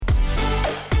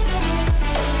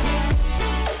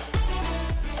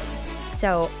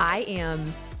So I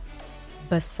am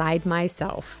beside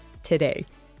myself today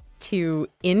to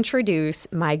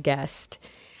introduce my guest.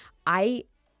 I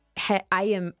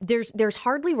am, there's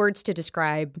hardly words to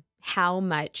describe how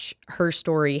much her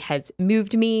story has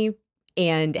moved me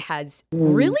and has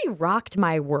really rocked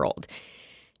my world.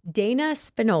 Dana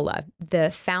Spinola, the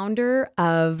founder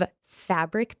of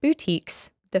Fabric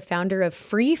Boutiques, the founder of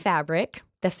Free Fabric,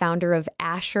 the founder of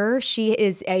Asher. She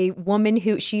is a woman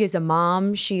she is a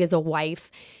mom, she is a wife,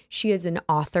 she is an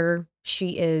author,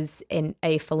 she is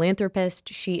a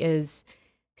philanthropist, she is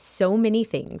so many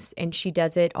things, and she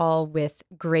does it all with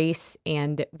grace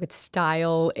and with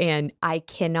style, and I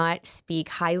cannot speak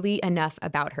highly enough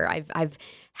about her. I've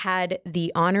had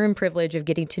the honor and privilege of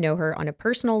getting to know her on a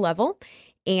personal level,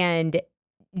 and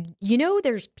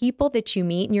there's people that you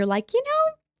meet and you're like,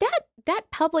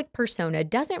 that public persona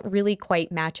doesn't really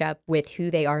quite match up with who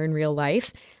they are in real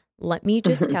life. Let me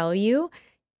just tell you,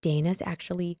 Dana's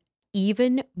actually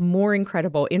even more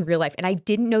incredible in real life. And I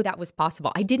didn't know that was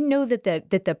possible. I didn't know that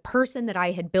the person that I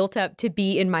had built up to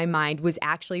be in my mind was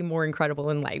actually more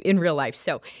incredible in real life.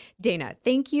 So Dana,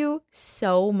 thank you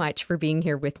so much for being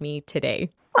here with me today.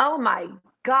 Oh my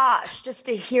gosh, just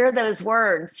to hear those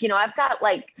words. I've got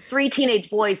like 3 teenage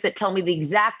boys that tell me the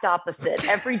exact opposite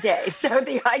every day. So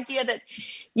the idea that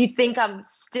you think I'm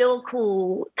still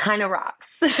cool kind of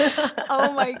rocks.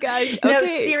 Oh my gosh. Okay. No,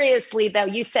 seriously though,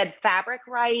 you said fabric,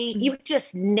 right? You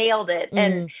just nailed it.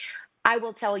 And I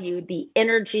will tell you, the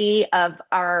energy of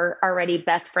our already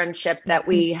best friendship that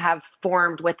we have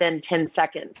formed within 10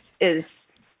 seconds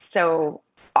is so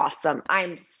awesome.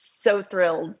 I'm so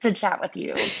thrilled to chat with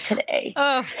you today.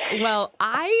 Well,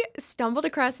 I stumbled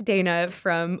across Dana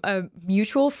from a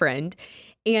mutual friend,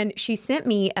 and she sent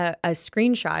me a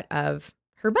screenshot of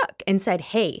her book and said,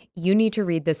 "Hey, you need to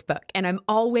read this book." And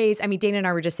Dana and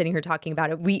I were just sitting here talking about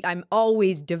it. I'm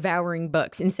always devouring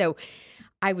books. And so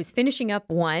I was finishing up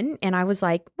one and I was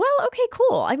like, well, okay,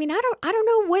 cool. I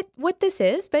don't know what this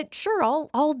is, but sure,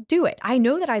 I'll do it. I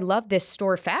know that I love this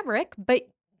store fabric, but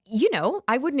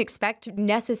I wouldn't expect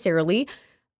necessarily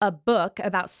a book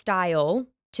about style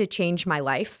to change my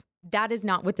life. That is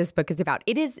not what this book is about.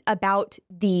 It is about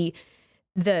the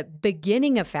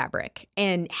beginning of fabric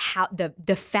and how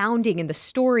the founding and the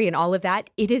story and all of that.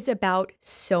 It is about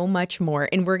so much more.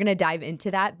 And we're going to dive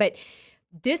into that. But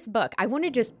this book, I want to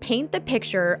just paint the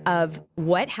picture of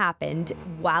what happened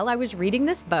while I was reading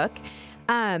this book.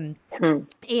 And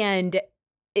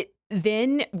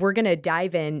then we're going to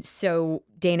dive in. So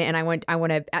Dana, and I want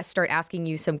to start asking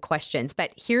you some questions,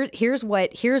 but here's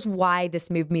why this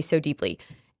moved me so deeply.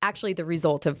 Actually, the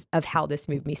result of how this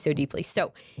moved me so deeply.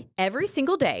 So every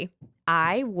single day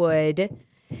I would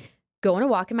go on a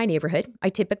walk in my neighborhood. I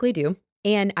typically do.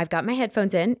 And I've got my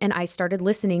headphones in and I started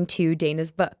listening to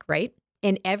Dana's book, right?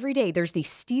 And every day there's these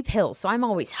steep hills. So I'm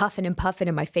always huffing and puffing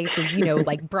and my face is,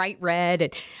 like bright red,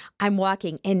 and I'm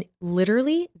walking, and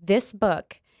literally this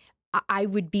book, I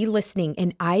would be listening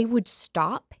and I would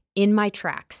stop in my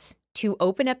tracks to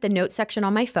open up the notes section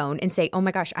on my phone and say, oh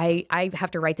my gosh, I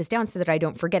have to write this down so that I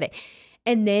don't forget it.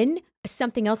 And then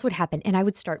something else would happen and I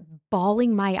would start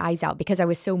bawling my eyes out because I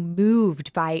was so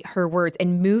moved by her words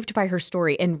and moved by her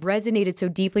story and resonated so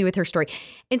deeply with her story.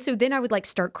 And so then I would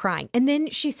start crying. And then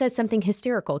she says something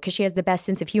hysterical because she has the best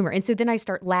sense of humor. And so then I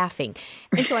start laughing.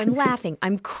 And so I'm laughing,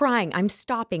 I'm crying, I'm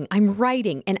stopping, I'm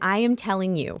writing. And I am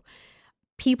telling you,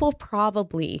 people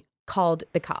probably called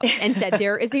the cops and said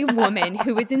there is a woman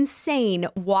who is insane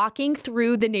walking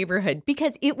through the neighborhood,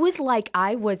 because it was like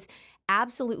I was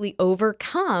absolutely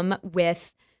overcome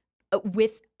with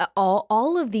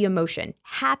all of the emotion,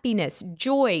 happiness,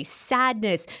 joy,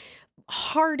 sadness,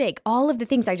 heartache, all of the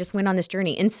things. I just went on this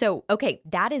journey. And so, okay,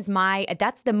 that's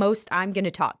the most I'm going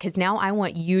to talk, because now I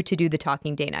want you to do the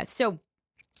talking, Dana. So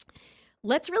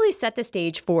let's really set the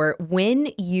stage for when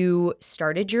you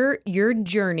started your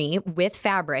journey with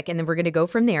fabric, and then we're going to go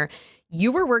from there.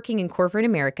 You were working in corporate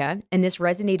America, and this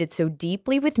resonated so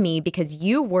deeply with me because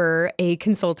you were a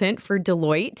consultant for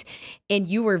Deloitte, and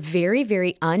you were very,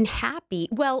 very unfulfilled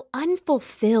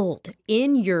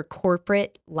in your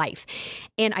corporate life.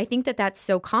 And I think that that's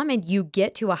so common. You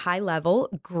get to a high level,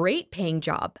 great paying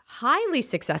job, highly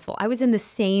successful. I was in the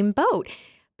same boat,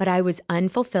 but I was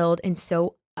unfulfilled and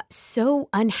so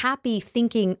unhappy,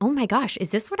 thinking, oh my gosh,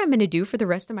 is this what I'm going to do for the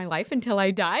rest of my life until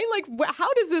I die? Like,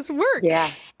 how does this work?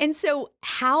 Yeah. And so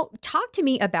talk to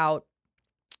me about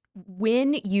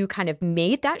when you kind of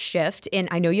made that shift. And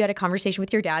I know you had a conversation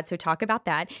with your dad, so talk about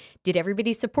that. Did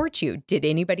everybody support you? Did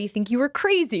anybody think you were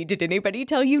crazy? Did anybody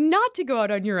tell you not to go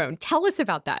out on your own? Tell us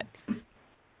about that.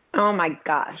 Oh my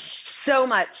gosh, so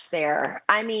much there.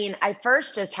 I mean, I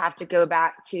first just have to go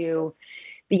back to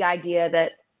the idea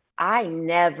that I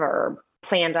never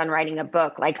planned on writing a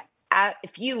book. Like,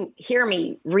 if you hear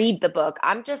me read the book,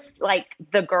 I'm just like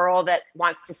the girl that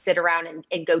wants to sit around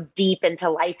and go deep into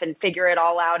life and figure it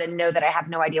all out and know that I have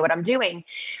no idea what I'm doing.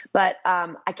 But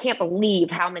I can't believe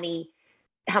how many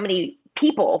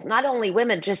people, not only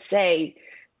women, just say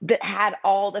that had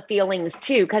all the feelings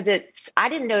too. Because I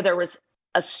didn't know there was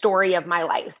a story of my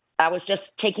life. I was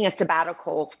just taking a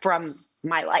sabbatical from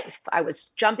my life. I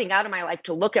was jumping out of my life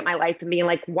to look at my life and being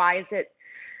like, why is it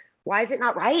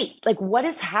not right? Like, what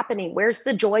is happening? Where's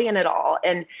the joy in it all?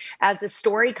 And as the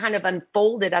story kind of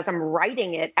unfolded, as I'm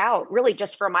writing it out, really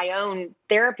just for my own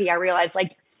therapy, I realized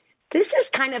like, this is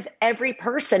kind of every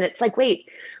person. It's like, wait,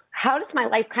 how does my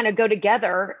life kind of go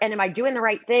together? And am I doing the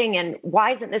right thing? And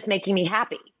why isn't this making me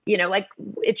happy? Like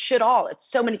it should all. It's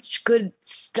so many good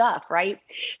stuff, right?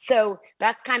 So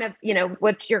that's kind of,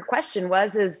 what your question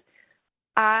was, is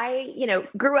I,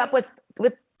 grew up with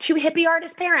two hippie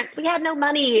artist parents. We had no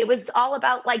money. It was all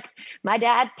about like my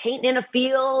dad painting in a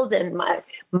field and my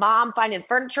mom finding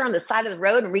furniture on the side of the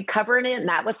road and recovering it. And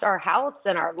that was our house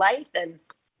and our life. And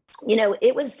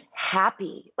it was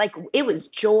happy. Like it was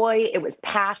joy. It was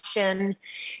passion.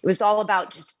 It was all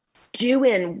about just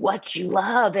doing what you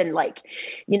love and like,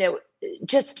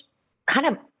 just kind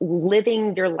of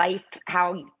living your life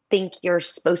how you think you're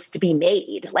supposed to be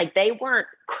made. Like they weren't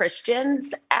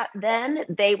Christians then.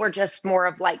 They were just more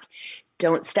of like,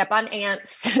 don't step on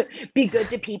ants, be good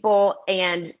to people.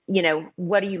 And,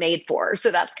 what are you made for?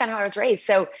 So that's kind of how I was raised.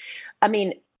 So, I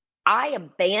mean, I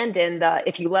abandoned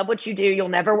if you love what you do, you'll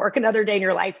never work another day in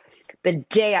your life. The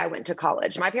day I went to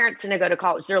college, my parents didn't go to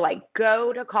college. They're like,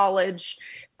 go to college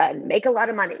and make a lot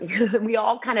of money. We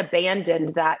all kind of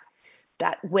abandoned that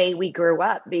way we grew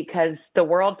up because the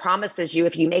world promises you,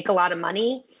 if you make a lot of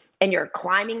money and you're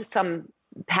climbing some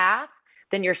path,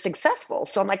 then you're successful.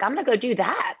 So I'm like, I'm going to go do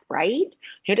that. Right.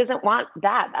 Who doesn't want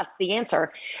that? That's the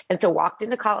answer. And so walked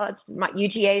into college, my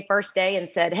UGA first day, and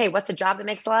said, hey, what's a job that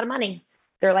makes a lot of money?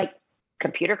 They're like,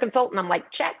 computer consultant. I'm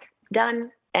like, check,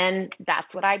 done. And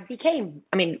that's what I became.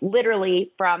 I mean,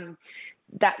 literally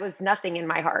that was nothing in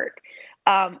my heart.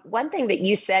 One thing that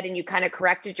you said, and you kind of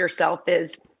corrected yourself,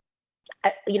 is,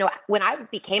 when I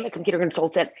became a computer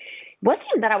consultant, it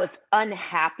wasn't that I was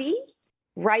unhappy,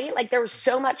 right? Like there was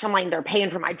so much. I'm like, they're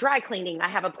paying for my dry cleaning. I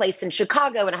have a place in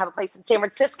Chicago and I have a place in San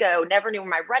Francisco. Never knew where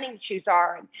my running shoes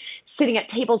are. And sitting at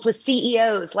tables with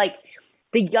CEOs. Like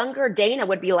the younger Dana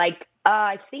would be like,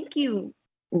 I think you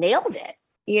nailed it.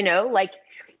 Like,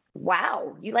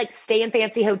 wow, you like stay in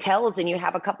fancy hotels and you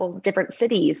have a couple different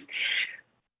cities.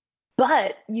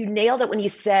 But you nailed it when you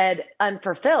said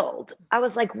unfulfilled. I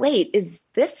was like, wait, is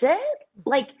this it?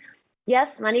 Like,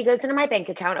 yes, money goes into my bank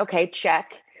account. Okay,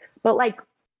 check. But like,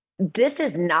 this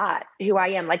is not who I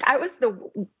am. Like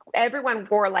everyone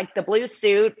wore like the blue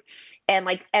suit and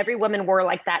like every woman wore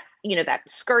like that, that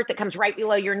skirt that comes right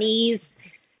below your knees.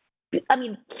 I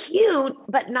mean, cute,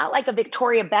 but not like a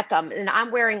Victoria Beckham. And I'm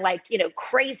wearing like,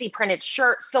 crazy printed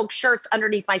silk shirts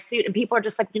underneath my suit. And people are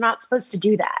just like, you're not supposed to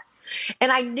do that.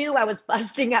 And I knew I was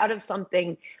busting out of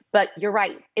something, but you're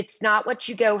right. It's not what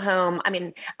you go home. I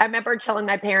mean, I remember telling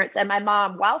my parents, and my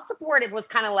mom, while supportive, was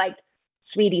kind of like,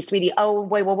 sweetie, oh,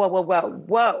 wait,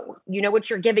 whoa. You know what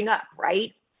you're giving up,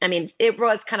 right? I mean, it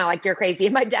was kind of like, you're crazy.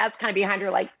 And my dad's kind of behind her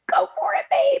like, go for it,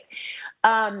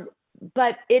 babe.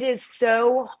 But it is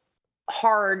so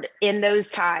hard in those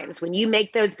times when you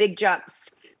make those big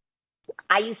jumps.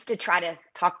 I used to try to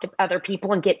talk to other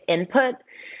people and get input.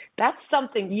 That's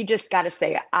something you just got to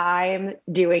say, I'm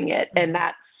doing it. And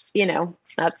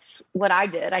that's what I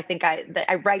did. I think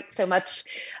I write so much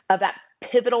of that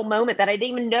pivotal moment that I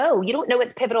didn't even know. You don't know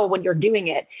it's pivotal when you're doing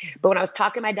it. But when I was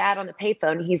talking to my dad on the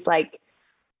payphone, he's like,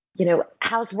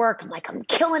 how's work? I'm like, I'm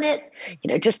killing it.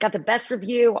 Just got the best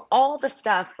review, all the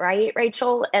stuff, right,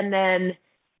 Rachel? And then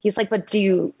he's like, but do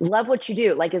you love what you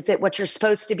do? Like, is it what you're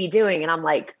supposed to be doing? And I'm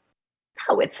like,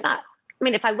 no, it's not. I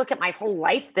mean, if I look at my whole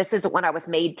life, this isn't what I was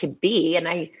made to be.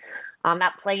 And on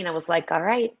that plane, I was like, all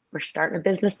right, we're starting a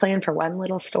business plan for one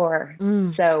little store.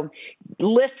 So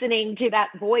listening to that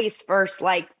voice first,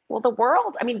 like, well, the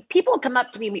world, I mean, people come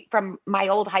up to me from my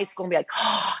old high school and be like,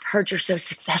 oh, I heard you're so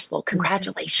successful.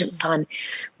 Congratulations on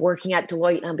working at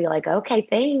Deloitte. And I'll be like, okay,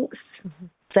 thanks.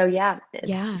 So yeah,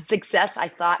 success, I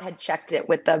thought, had checked it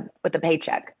with the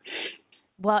paycheck.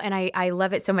 Well, and I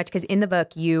love it so much because in the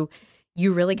book, you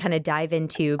really kind of dive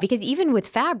into, because even with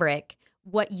fabric,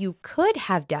 what you could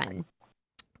have done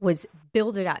was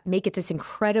build it up, make it this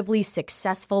incredibly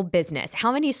successful business.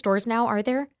 How many stores now are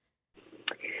there?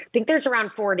 think there's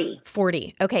around 40.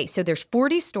 40. Okay. So there's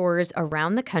 40 stores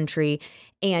around the country,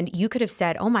 and you could have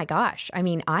said, oh my gosh, I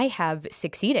mean, I have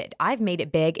succeeded. I've made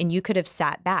it big, and you could have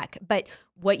sat back. But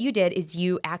what you did is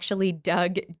you actually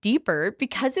dug deeper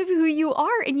because of who you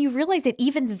are. And you realized that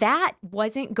even that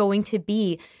wasn't going to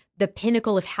be the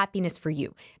pinnacle of happiness for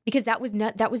you, because that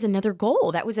was another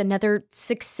goal. That was another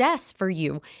success for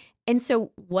you. And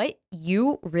so what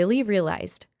you really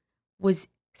realized was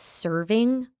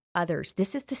serving others.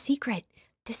 This is the secret.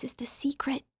 This is the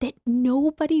secret that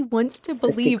nobody wants to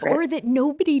believe, or that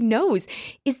nobody knows,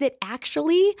 is that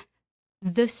actually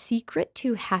the secret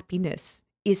to happiness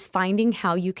is finding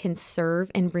how you can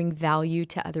serve and bring value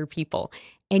to other people.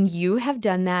 And you have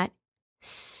done that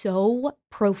so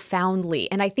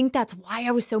profoundly. And I think that's why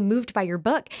I was so moved by your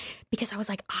book, because I was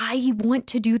like, I want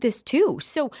to do this too.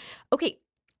 So, okay.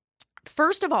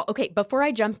 First of all, okay, before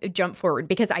I jump forward,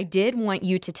 because I did want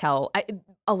you to tell,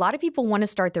 a lot of people want to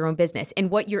start their own business.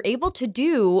 And what you're able to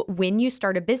do when you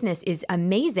start a business is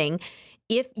amazing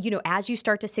if, as you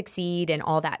start to succeed and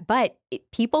all that. But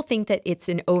people think that it's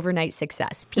an overnight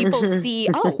success. People see,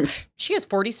 oh, she has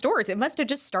 40 stores. It must have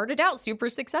just started out super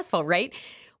successful, right?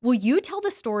 Will you tell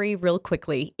the story real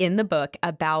quickly in the book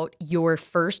about your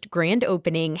first grand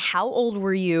opening? How old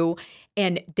were you?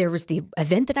 And there was the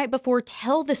event the night before.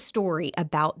 Tell the story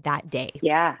about that day.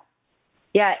 Yeah.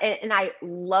 Yeah. And I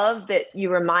love that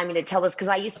you remind me to tell this, because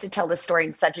I used to tell this story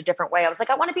in such a different way. I was like,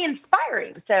 I want to be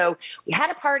inspiring. So we had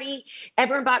a party,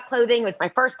 everyone bought clothing. It was my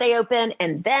first day open.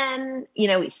 And then,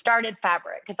 we started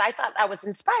Fabric, because I thought that was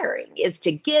inspiring, is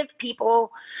to give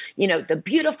people, the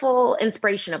beautiful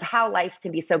inspiration of how life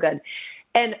can be so good.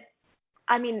 And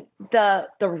I mean, the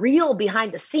real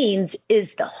behind the scenes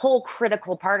is the whole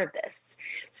critical part of this.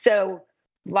 So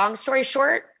long story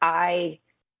short, I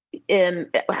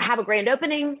have a grand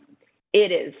opening.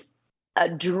 It is a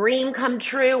dream come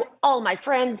true. All my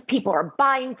friends, people are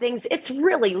buying things. It's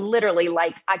really literally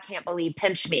like, I can't believe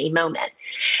pinch me moment.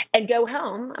 And go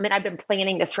home. I mean, I've been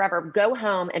planning this forever. Go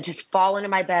home and just fall into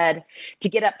my bed to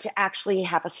get up to actually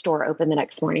have a store open the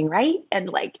next morning, right? And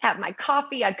like have my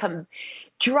coffee. I come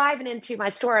driving into my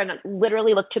store and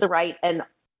literally look to the right, and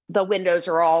the windows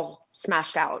are all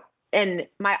smashed out. And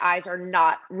my eyes are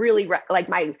not really like,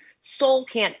 my soul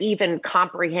can't even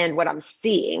comprehend what I'm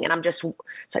seeing. And I'm just, so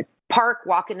I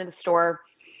walk into the store.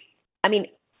 I mean,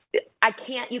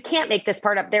 you can't make this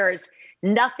part up. There is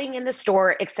nothing in the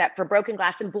store except for broken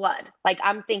glass and blood. Like,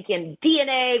 I'm thinking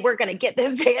DNA, we're going to get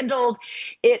this handled.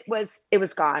 It was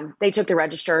gone. They took the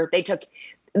register. They took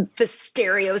the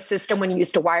stereo system when you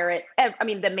used to wire it. I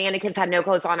mean, the mannequins had no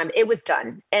clothes on them. It was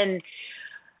done. And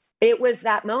it was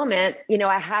that moment,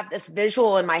 I have this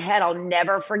visual in my head. I'll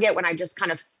never forget when I just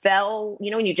kind of fell,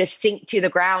 when you just sink to the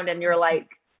ground and you're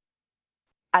like,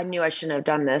 I knew I shouldn't have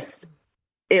done this.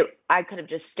 I could have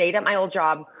just stayed at my old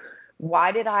job.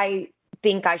 Why did I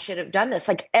think I should have done this?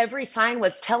 Like, every sign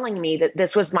was telling me that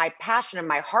this was my passion and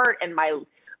my heart and my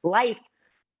life.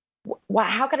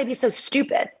 How could I be so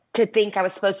stupid to think I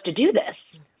was supposed to do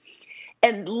this?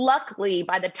 And luckily,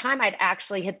 by the time I'd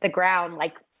actually hit the ground,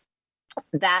 like,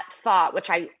 that thought, which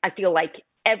I feel like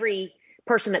every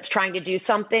person that's trying to do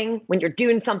something, when you're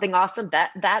doing something awesome,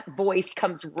 that voice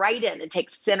comes right in and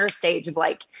takes center stage of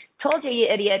like, told you, you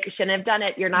idiot, you shouldn't have done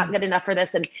it. You're not good enough for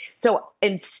this. And so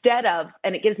instead of,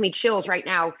 and it gives me chills right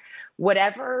now,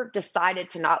 whatever decided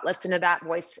to not listen to that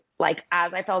voice, like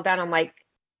as I fell down, I'm like,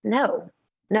 no,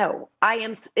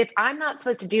 if I'm not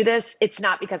supposed to do this, it's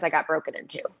not because I got broken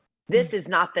into. This is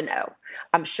not the no.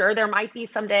 I'm sure there might be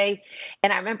someday.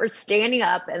 And I remember standing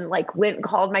up and like went and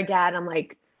called my dad. I'm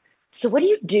like, so what do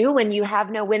you do when you have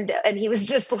no window? And he was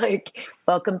just like,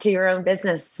 welcome to your own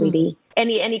business, sweetie. And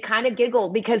he kind of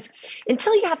giggled, because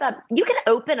until you have that, you can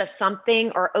open a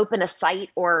something or open a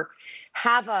site or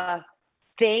have a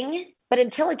thing, but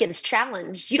until it gets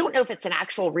challenged, you don't know if it's an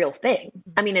actual real thing.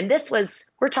 I mean, and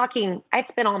we're talking, I'd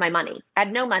spent all my money. I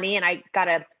had no money, and I got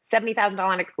a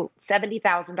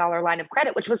 $70,000 line of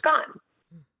credit, which was gone.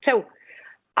 So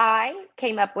I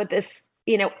came up with this,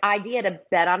 idea to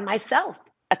bet on myself.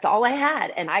 That's all I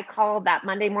had. And I called that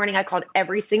Monday morning, I called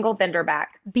every single vendor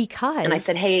back. And I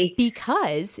said, hey.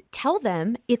 Because tell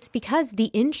them it's because the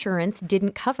insurance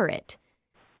didn't cover it.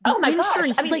 The insurance,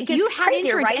 gosh. I mean, like, you had crazier,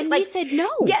 insurance, right? and like, they said no.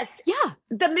 Yes. Yeah.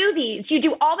 The movies, you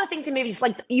do all the things in movies.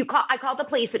 Like I called the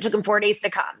police. It took them 4 days to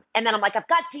come. And then I'm like, I've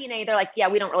got DNA. They're like, yeah,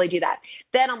 we don't really do that.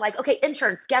 Then I'm like, okay,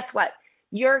 insurance. Guess what?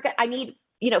 I need,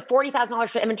 $40,000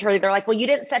 for inventory. They're like, well, you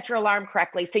didn't set your alarm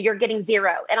correctly, so you're getting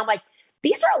zero. And I'm like,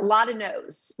 these are a lot of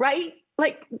no's, right?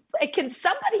 Like, can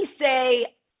somebody say,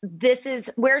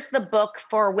 where's the book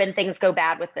for when things go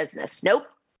bad with business? Nope.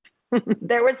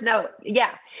 There was no,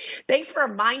 yeah. Thanks for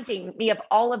reminding me of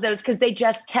all of those because they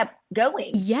just kept going.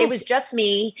 It Yes. was just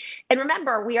me. And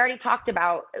remember, we already talked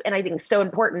about, and I think it's so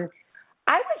important,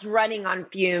 I was running on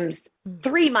fumes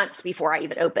 3 months before I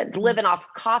even opened, living off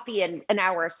coffee and an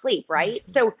hour of sleep, right?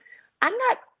 So I'm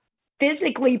not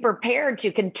physically prepared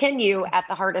to continue at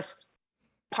the hardest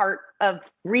part of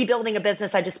rebuilding a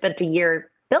business I just spent a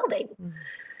year building.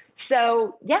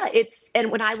 So yeah,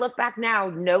 and when I look back now,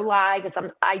 no lie, because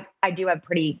I do have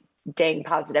pretty dang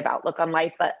positive outlook on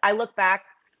life, but I look back,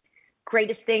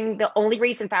 greatest thing, the only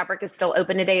reason Fabric is still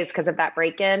open today is because of that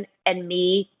break-in and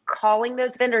me calling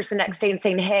those vendors the next day and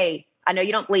saying, hey, I know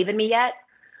you don't believe in me yet,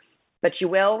 but you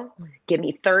will. Give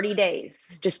me 30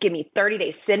 days. Just give me 30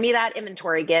 days. Send me that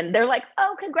inventory again. They're like,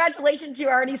 oh, congratulations, you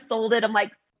already sold it. I'm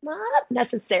like, not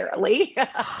necessarily.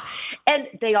 And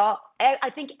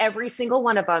I think every single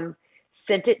one of them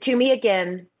sent it to me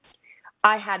again.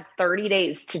 I had 30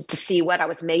 days to see what I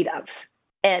was made of.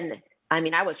 And I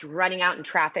mean, I was running out in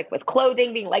traffic with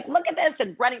clothing, being like, look at this,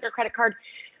 and running their credit card.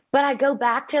 But I go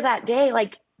back to that day,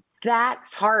 like,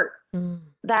 that's heart. And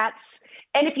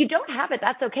if you don't have it,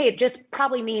 that's okay. It just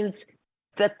probably means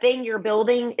the thing you're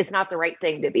building is not the right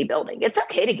thing to be building. It's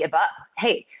okay to give up.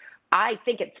 Hey, I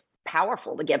think it's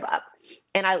powerful to give up.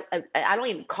 And I don't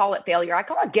even call it failure. I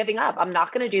call it giving up. I'm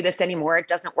not going to do this anymore. It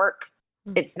doesn't work.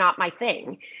 It's not my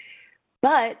thing.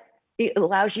 But it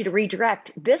allows you to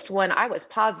redirect. This one, I was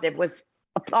positive, was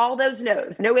all those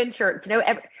no's, no insurance,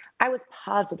 I was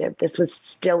positive this was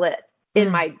still it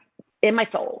in my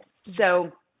soul.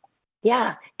 So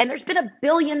yeah. And there's been a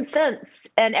billion since,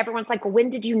 and everyone's like, well,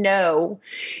 when did you know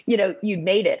you'd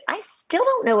made it? I still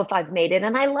don't know if I've made it.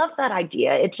 And I love that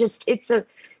idea. It's a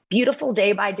beautiful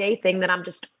day by day thing that I'm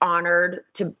just honored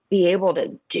to be able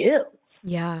to do.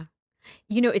 Yeah.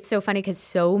 It's so funny because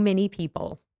so many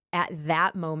people at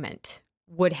that moment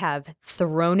would have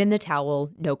thrown in the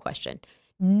towel, no question.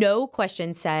 No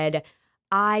question, said,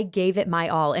 I gave it my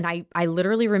all. And I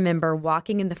literally remember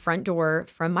walking in the front door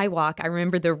from my walk. I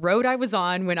remember the road I was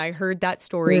on when I heard that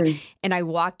story. And I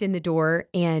walked in the door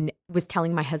and was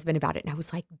telling my husband about it. And I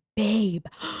was like, babe,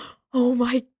 oh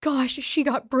my gosh, she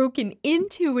got broken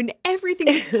into and everything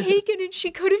was taken and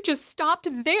she could have just stopped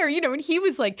there, and he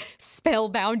was like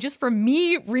spellbound just from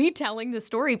me retelling the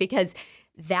story, because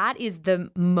that is the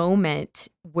moment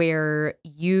where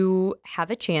you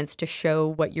have a chance to show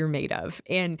what you're made of.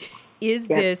 And is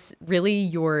this really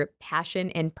your passion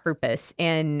and purpose?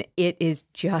 And it is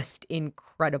just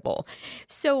incredible.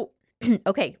 So,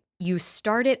 okay. You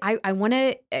started, I want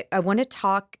to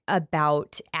talk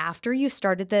about after you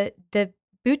started the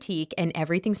boutique and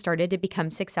everything started to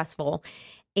become successful,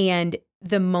 and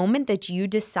the moment that you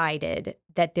decided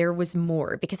that there was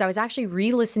more, because I was actually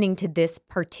re-listening to this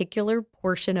particular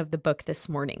portion of the book this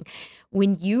morning,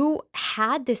 when you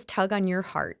had this tug on your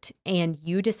heart and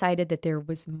you decided that there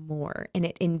was more, and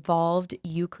it involved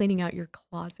you cleaning out your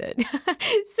closet.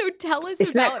 So tell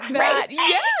us about that.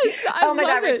 Yes. Oh my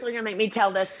God, Rachel, you're going to make me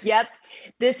tell this. Yep.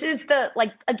 This is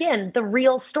the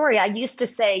real story. I used to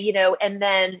say, and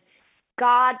then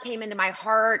God came into my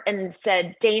heart and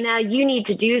said, Dana, you need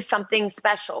to do something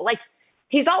special. Like,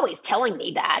 he's always telling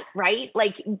me that, right?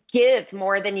 Like, give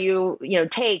more than you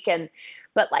take.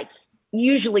 But like,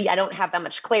 usually I don't have that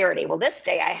much clarity. Well, this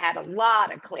day I had a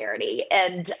lot of clarity,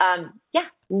 and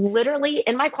literally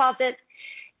in my closet,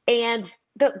 and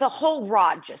the whole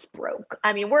rod just broke.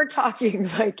 I mean, we're talking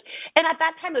like, and at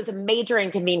that time it was a major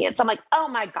inconvenience. I'm like, oh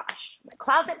my gosh, my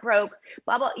closet broke,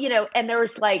 blah, blah, and there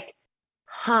was like,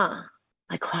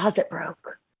 my closet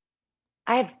broke.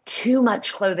 I have too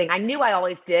much clothing. I knew I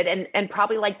always did. And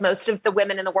probably like most of the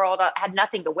women in the world, had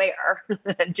nothing to wear.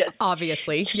 Just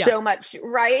obviously so much,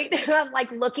 right? I'm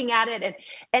like looking at it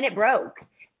and it broke.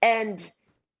 And,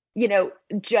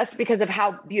 just because of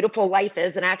how beautiful life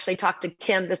is. And I actually talked to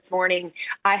Kim this morning.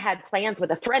 I had plans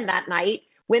with a friend that night,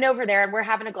 went over there and we're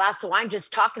having a glass of wine,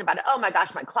 just talking about it. Oh my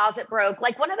gosh, my closet broke.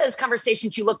 Like one of those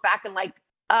conversations you look back and like,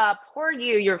 poor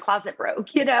you, your closet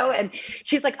broke, and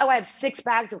she's like, oh, I have 6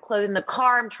 bags of clothing in the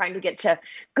car. I'm trying to get to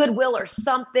Goodwill or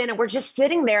something. And we're just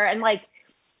sitting there and like,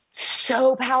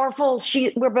 so powerful.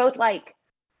 We're both like,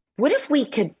 what if we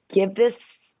could give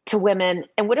this to women?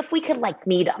 And what if we could like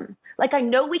meet them? Like, I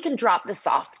know we can drop this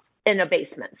off in a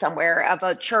basement somewhere of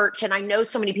a church. And I know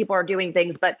so many people are doing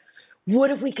things, but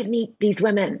what if we could meet these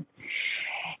women?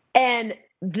 And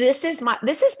this is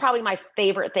probably my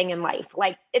favorite thing in life.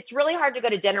 Like, it's really hard to go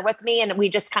to dinner with me and we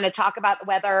just kind of talk about the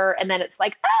weather. And then it's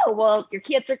like, oh, well, your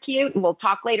kids are cute and we'll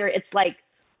talk later. It's like,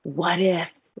 what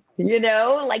if,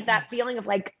 like that feeling of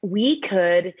like, we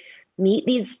could meet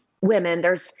these women.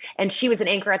 And she was an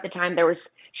anchor at the time.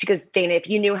 She goes, Dana, if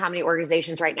you knew how many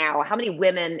organizations right now, how many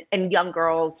women and young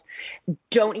girls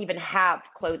don't even have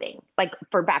clothing, like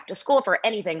for back to school, for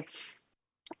anything.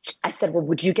 I said, well,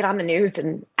 would you get on the news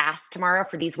and ask tomorrow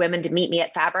for these women to meet me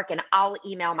at Fabric, and I'll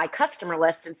email my customer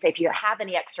list and say, if you have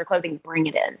any extra clothing, bring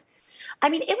it in. I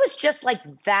mean, it was just like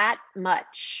that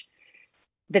much.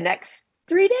 The next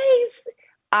 3 days,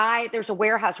 there's a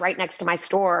warehouse right next to my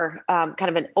store, kind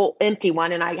of an old empty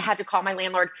one. And I had to call my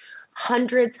landlord.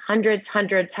 Hundreds,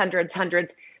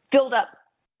 filled up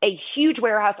a huge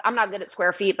warehouse. I'm not good at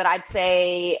square feet, but I'd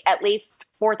say at least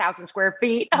 4,000 square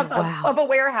feet of a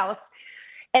warehouse.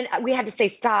 And we had to say,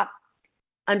 stop.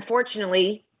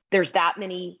 Unfortunately, there's that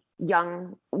many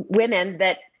young women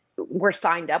that were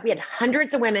signed up. We had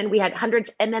hundreds of women. We had hundreds.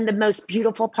 And then the most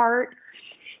beautiful part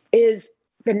is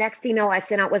the next email I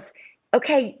sent out was,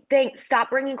 okay, thanks. Stop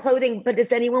bringing clothing. But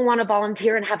does anyone want to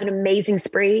volunteer and have an amazing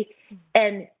spree?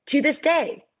 And to this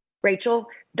day, Rachel,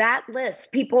 that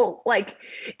list, people like,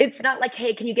 it's not like,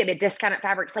 hey, can you get me a discount at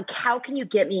Fabric? It's like, how can you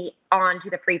get me onto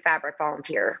the free Fabric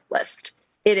volunteer list?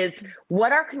 It is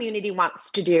what our community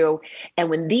wants to do. And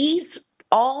when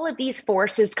all of these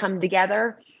forces come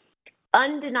together,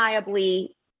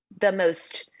 undeniably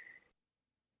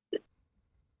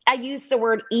I use the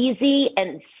word easy,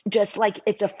 and just like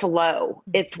it's a flow.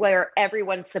 It's where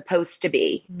everyone's supposed to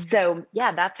be. Mm-hmm. So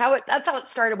yeah, that's how it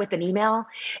started, with an email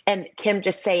and Kim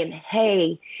just saying,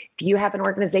 hey, if you have an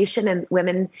organization and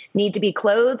women need to be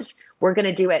clothed, we're going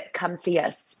to do it. Come see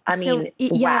us.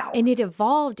 Wow. And it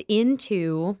evolved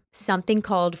into something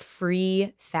called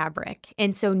Free Fabric.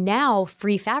 And so now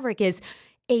Free Fabric is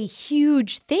a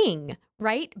huge thing,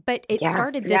 right? But it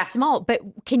started this small. But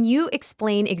can you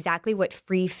explain exactly what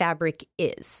Free Fabric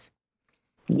is?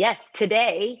 Yes.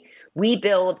 Today, we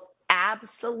build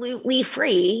absolutely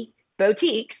free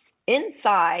boutiques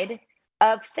inside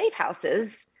of safe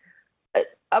houses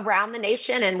around the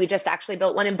nation. And we just actually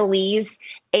built one in Belize.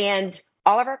 And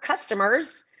all of our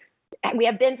customers, we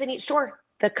have bins in each store.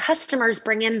 The customers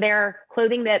bring in their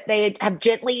clothing that they have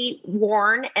gently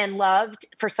worn and loved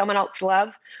for someone else to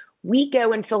love. We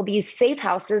go and fill these safe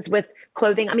houses with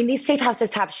clothing. I mean, these safe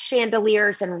houses have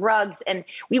chandeliers and rugs, and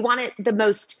we want it the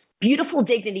most beautiful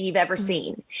dignity you've ever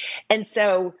seen. And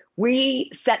so we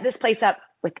set this place up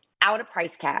without a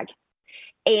price tag.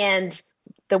 And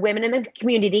the women in the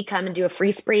community come and do a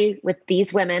free spree with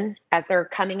these women as they're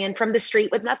coming in from the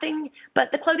street with nothing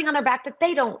but the clothing on their back that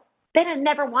they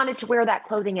never wanted to wear that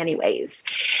clothing anyways.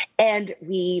 And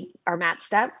we are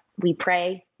matched up, we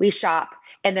pray, we shop,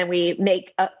 and then we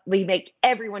make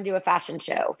everyone do a fashion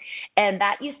show. And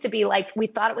that used to be like, we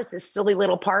thought it was this silly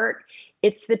little part.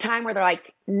 It's the time where they're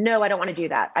like, no, I don't want to do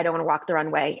that. I don't want to walk the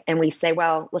runway. And we say,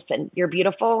 well, listen, you're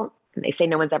beautiful. And they say,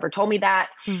 no one's ever told me that.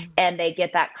 And they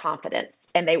get that confidence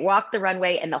and they walk the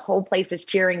runway and the whole place is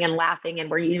cheering and laughing. And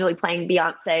we're usually playing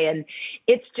Beyonce. And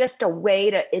it's just a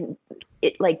way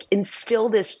to instill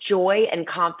this joy and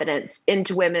confidence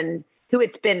into women who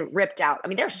it's been ripped out. I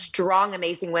mean, they're strong,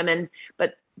 amazing women,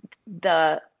 but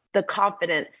the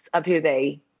confidence of who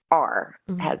they are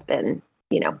has been,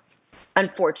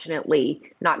 unfortunately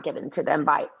not given to them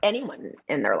by anyone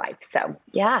in their life. So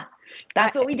yeah,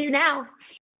 that's what we do now.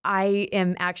 I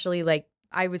am actually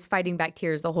I was fighting back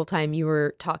tears the whole time you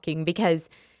were talking, because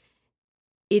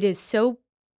it is so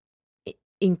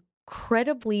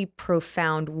incredibly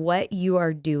profound what you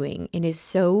are doing and is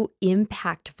so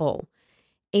impactful.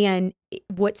 And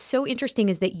what's so interesting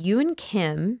is that you and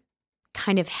Kim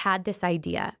kind of had this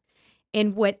idea.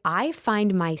 And what I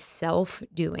find myself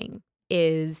doing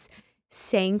is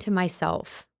saying to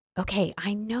myself, okay,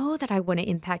 I know that I want to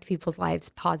impact people's lives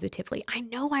positively. I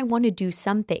know I want to do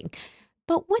something,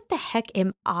 but what the heck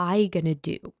am I going to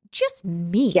do? Just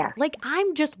me. Yeah.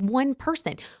 I'm just one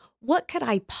person. What could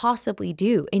I possibly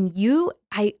do? And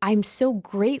I'm so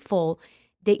grateful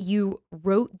that you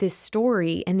wrote this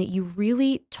story and that you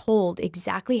really told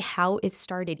exactly how it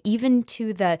started, even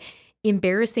to the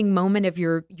embarrassing moment of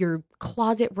your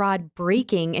closet rod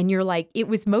breaking. And you're like, it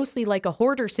was mostly like a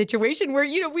hoarder situation where,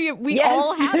 we Yes.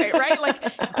 all have it, right? Like,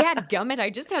 dadgummit, I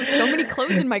just have so many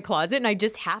clothes in my closet and I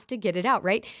just have to get it out,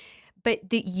 right?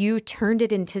 But that you turned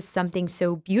it into something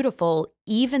so beautiful,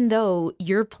 even though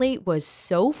your plate was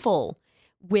so full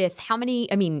with how many,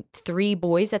 3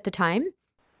 boys at the time?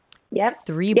 Yep.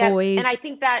 3 boys. And I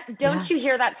think that, don't you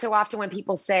hear that so often when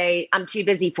people say, I'm too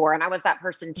busy for, and I was that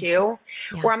person too,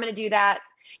 or I'm going to do that.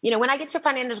 When I get to a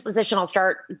financial position, I'll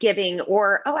start giving,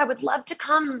 or, I would love to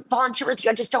come volunteer with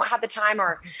you. I just don't have the time,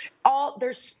 or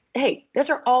those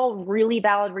are all really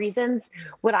valid reasons.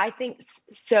 What I think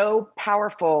so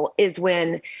powerful is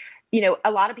when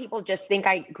a lot of people just think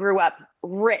I grew up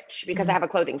rich because I have a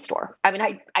clothing store. I mean,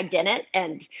 I didn't.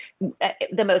 And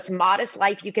the most modest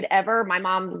life you could ever, my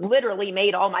mom literally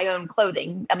made all my own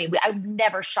clothing. I mean, I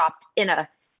never shopped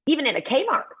even in a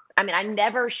Kmart. I mean, I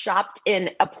never shopped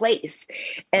in a place.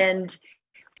 And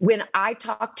when I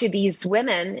talk to these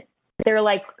women, they're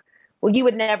like, well, you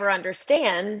would never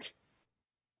understand.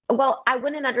 Well, I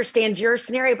wouldn't understand your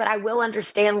scenario, but I will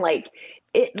understand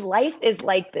life is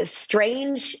like this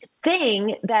strange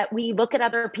thing that we look at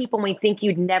other people and we think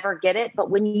you'd never get it. But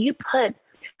when you put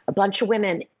a bunch of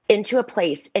women into a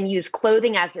place and use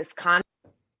clothing as this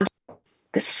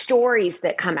the stories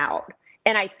that come out.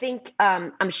 And I think,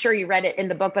 I'm sure you read it in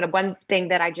the book, but one thing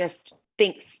that I just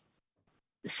think's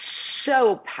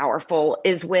so powerful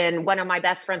is when one of my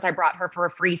best friends, I brought her for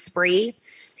a free spree.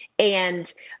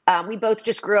 And we both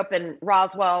just grew up in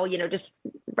Roswell, just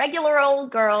regular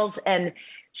old girls. And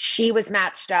she was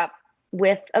matched up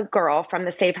with a girl from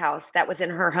the safe house that was in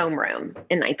her homeroom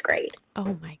in 9th grade.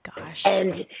 Oh my gosh.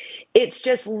 And it's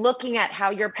just looking at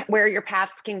where your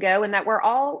paths can go, and that we're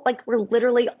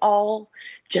literally all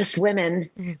just women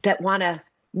that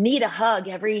need a hug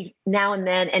every now and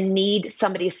then and need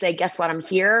somebody to say, guess what? I'm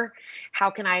here. How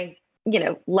can I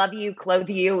love you, clothe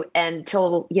you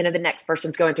until, the next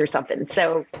person's going through something.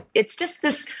 So it's just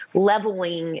this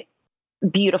leveling,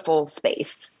 beautiful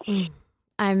space.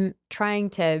 I'm trying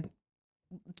to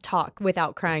talk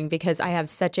without crying because I have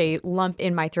such a lump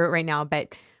in my throat right now.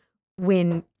 But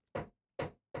when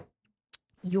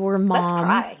your mom, let's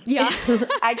cry. Yeah,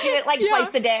 I do it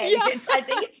twice a day. Yeah. I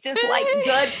think it's just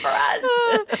good for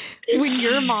us. When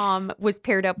your mom was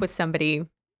paired up with somebody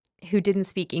who didn't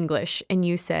speak English and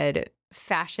you said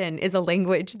fashion is a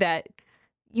language that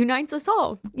unites us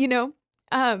all,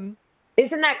 Isn't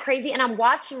that crazy? And I'm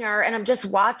watching her and I'm just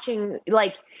watching,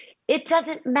 it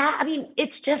doesn't matter. I mean,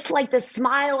 it's just the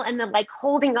smile and the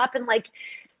holding up and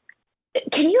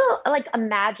can you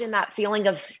imagine that feeling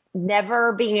of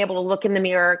never being able to look in the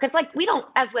mirror? Cause we don't,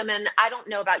 as women, I don't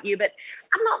know about you, but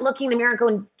I'm not looking in the mirror and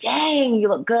going, dang, you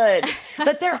look good.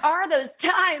 But there are those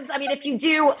times. I mean, if you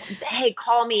do, hey,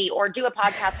 call me or do a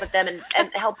podcast with them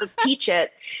and help us teach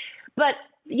it. But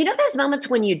those moments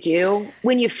when you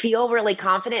feel really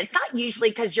confident, it's not usually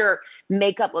because your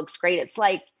makeup looks great. It's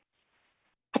I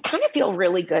kind of feel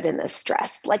really good in this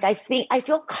dress. I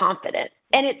feel confident,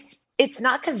 and it's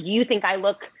not because you think I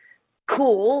look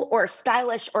cool or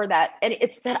stylish or that. And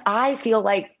it's that I feel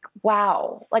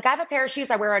wow, I have a pair of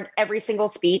shoes I wear on every single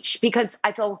speech because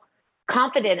I feel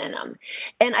confident in them.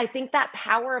 And I think that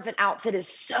power of an outfit is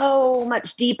so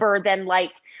much deeper than oh,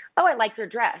 I like your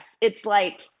dress. It's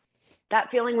that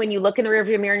feeling when you look in the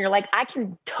rearview mirror and you're I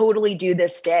can totally do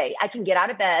this day. I can get out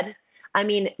of bed. I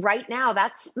mean, right now,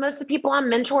 that's most of the people I'm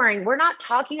mentoring. We're not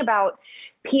talking about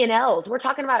P&Ls. We're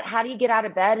talking about how do you get out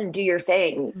of bed and do your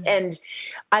thing. And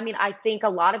I mean, I think a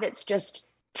lot of it's just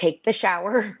take the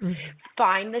shower,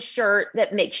 find the shirt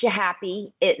that makes you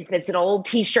happy. If it's an old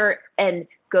t-shirt, and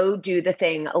go do the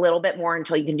thing a little bit more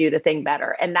until you can do the thing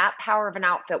better. And that power of an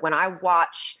outfit, when I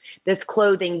watch this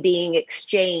clothing being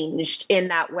exchanged in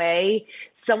that way,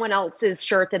 someone else's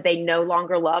shirt that they no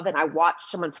longer love, and I watch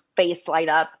someone's face light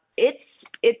up, it's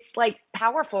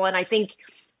powerful. And I think,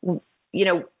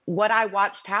 what I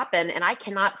watched happen, and I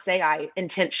cannot say I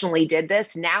intentionally did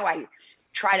this. Now I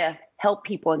try to help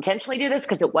people intentionally do this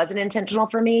because it wasn't intentional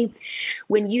for me.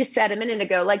 When you said a minute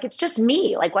ago, it's just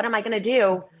me, what am I going to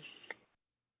do?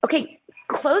 Okay.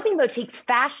 Clothing boutiques,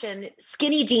 fashion,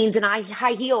 skinny jeans and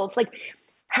high heels.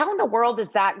 How in the world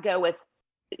does that go with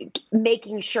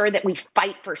making sure that we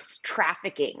fight for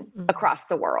trafficking across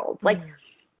the world?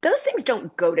 Those things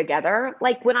don't go together.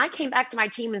 When I came back to my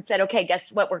team and said, okay,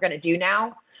 guess what we're going to do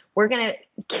now? We're going to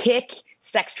kick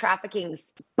sex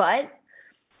trafficking's butt.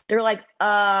 They're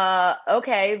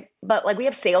okay, but we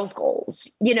have sales goals,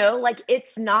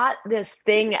 it's not this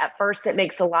thing at first that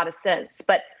makes a lot of sense.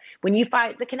 But when you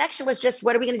find the connection was just,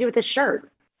 what are we going to do with this shirt?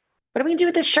 What are we going to do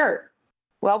with this shirt?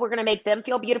 Well, we're going to make them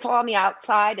feel beautiful on the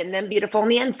outside and then beautiful on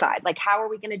the inside. How are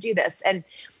we going to do this? And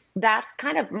that's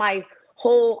kind of my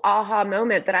whole aha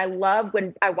moment that I love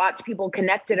when I watch people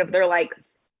connected of they're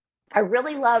I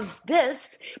really love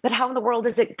this, but how in the world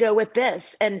does it go with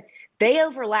this? And they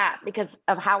overlap because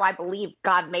of how I believe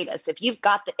God made us. If you've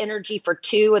got the energy for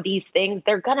two of these things,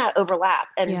 they're going to overlap.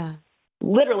 And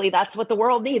literally that's what the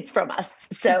world needs from us.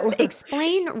 So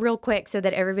explain real quick so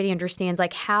that everybody understands,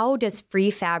 how does free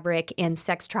fabric and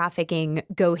sex trafficking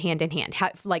go hand in hand?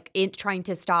 How, in trying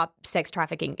to stop sex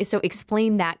trafficking. So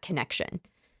explain that connection.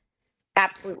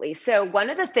 Absolutely. So one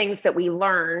of the things that we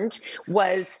learned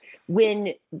was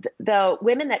when the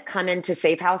women that come into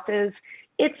safe houses,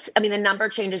 I mean, the number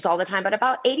changes all the time, but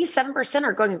about 87%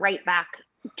 are going right back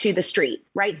to the street,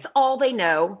 right? It's all they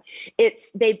know.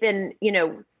 They've been,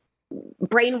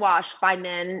 brainwashed by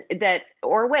men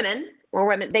or women.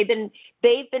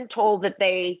 They've been told that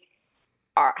they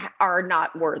are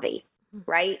not worthy,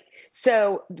 right?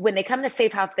 So when they come to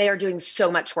Safe House, they are doing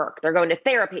so much work. They're going to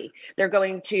therapy. They're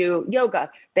going to yoga.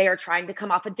 They are trying to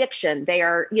come off addiction. They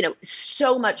are,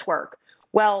 so much work.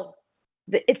 Well,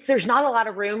 there's not a lot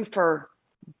of room for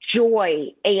joy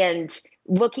and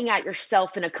looking at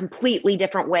yourself in a completely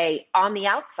different way on the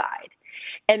outside.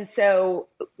 And so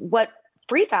what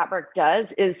Free Fabric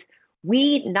does is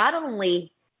we not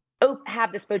only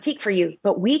have this boutique for you,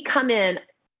 but we come in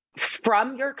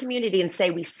from your community and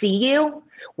say, we see you,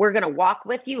 we're going to walk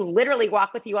with you, literally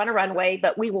walk with you on a runway,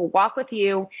 but we will walk with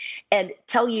you and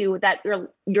tell you that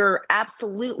you're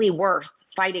absolutely worth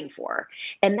fighting for.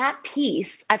 And that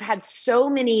piece, I've had so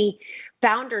many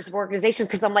founders of organizations,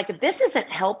 because I'm like, if this isn't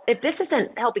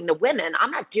helping the women,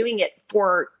 I'm not doing it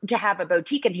to have a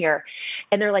boutique in here.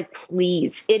 And they're like,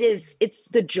 please, it's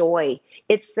the joy.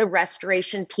 It's the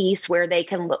restoration piece where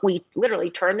we literally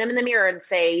turn them in the mirror and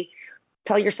say,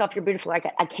 tell yourself you're beautiful. I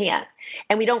can't.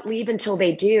 And we don't leave until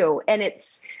they do. And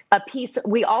it's a piece.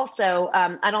 We also,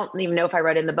 I don't even know if I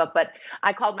wrote it in the book, but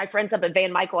I called my friends up at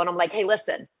Van Michael and I'm like, hey,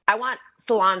 listen, I want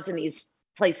salons in these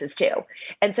places too.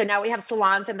 And so now we have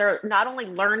salons, and they're not only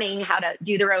learning how to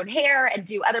do their own hair and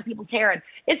do other people's hair. And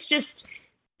it's just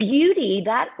beauty.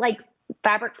 That, like,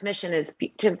 Fabric's mission is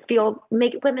to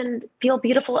make women feel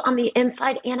beautiful on the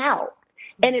inside and out.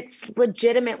 And it's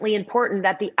legitimately important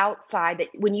that the outside, that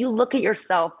when you look at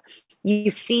yourself, you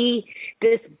see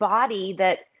this body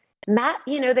that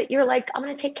that you're like, I'm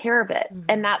going to take care of it. Mm-hmm.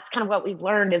 And that's kind of what we've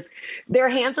learned is their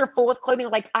hands are full with clothing.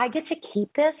 Like, I get to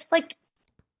keep this. Like,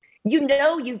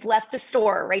 you've left a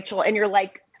store, Rachel, and you're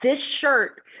like, this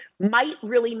shirt might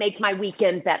really make my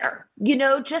weekend better.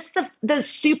 Just the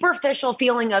superficial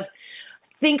feeling of,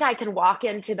 think I can walk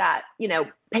into that,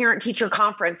 parent teacher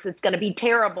conference. It's going to be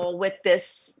terrible with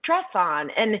this dress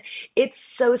on. And it's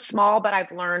so small, but I've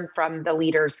learned from the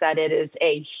leaders that it is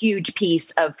a huge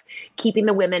piece of keeping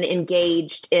the women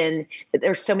engaged in,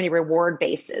 there's so many reward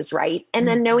bases, right? And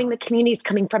then knowing the community is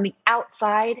coming from the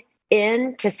outside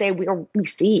in to say, we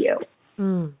see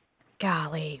you.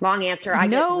 Golly. Long answer. I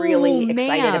get really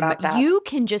excited about that. You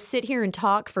can just sit here and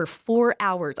talk for 4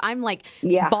 hours. I'm like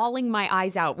bawling my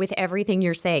eyes out with everything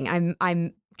you're saying.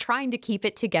 I'm trying to keep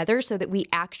it together so that we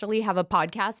actually have a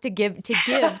podcast to give to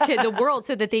the world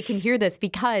so that they can hear this,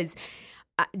 because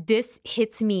this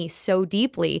hits me so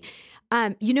deeply.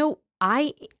 I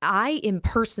am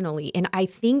personally, and I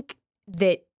think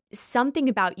that something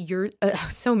about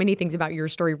so many things about your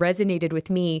story resonated with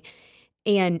me.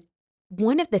 And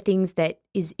one of the things that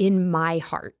is in my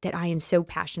heart that I am so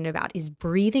passionate about is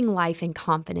breathing life and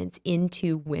confidence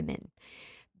into women.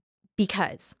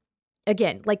 Because,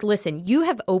 again, listen, you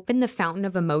have opened the fountain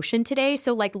of emotion today.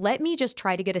 So, let me just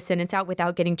try to get a sentence out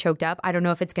without getting choked up. I don't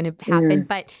know if it's going to happen,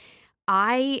 but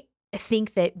I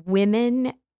think that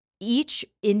women, each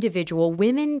individual,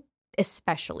 women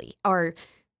especially, are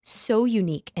so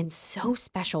unique and so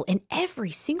special. And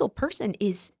every single person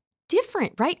is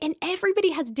different, right? And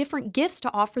everybody has different gifts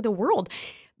to offer the world.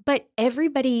 But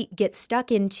everybody gets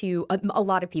stuck into, a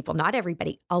lot of people, not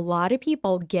everybody, a lot of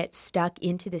people get stuck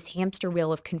into this hamster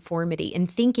wheel of conformity and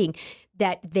thinking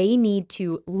that they need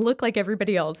to look like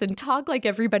everybody else and talk like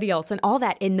everybody else and all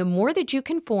that. And the more that you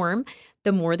conform,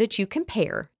 the more that you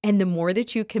compare. And the more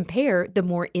that you compare, the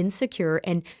more insecure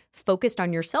and focused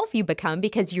on yourself you become,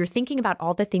 because you're thinking about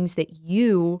all the things that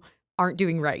you aren't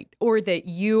doing right, or that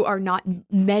you are not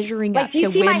measuring up to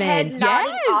women. Do you see my head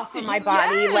nodding off of my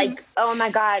body? Yes. Oh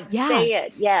my God, say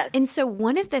it. Yes. And so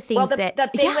one of the things the thing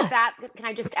with that, can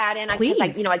I just add in?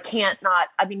 Please. I can't not,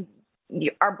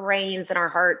 our brains and our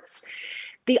hearts,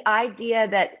 the idea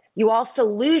that you also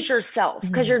lose yourself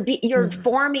because you're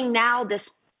forming now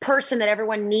this person that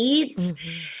everyone needs.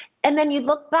 And then you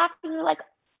look back and you're like,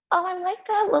 oh, I like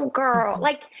that little girl.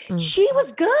 She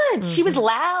was good. She was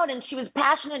loud and she was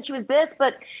passionate and she was this,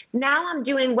 but now I'm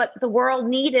doing what the world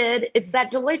needed. It's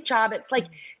that Deloitte job. It's like,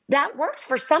 that works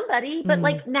for somebody,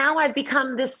 but now I've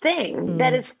become this thing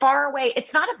that is far away.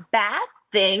 It's not a bad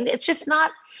thing. It's just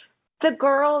not the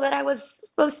girl that I was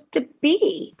supposed to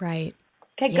be. Right.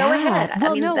 Okay, go ahead.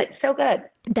 Well, that's so good.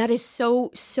 That is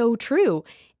so, so true.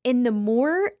 And the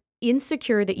more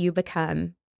insecure that you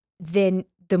become, then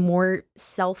the more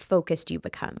self-focused you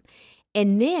become.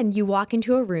 And then you walk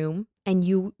into a room and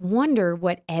you wonder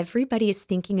what everybody is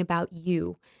thinking about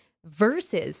you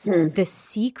versus the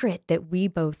secret that we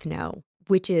both know,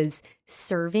 which is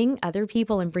serving other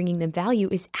people and bringing them value,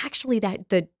 is actually that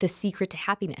the secret to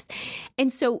happiness.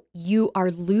 And so you are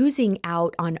losing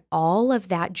out on all of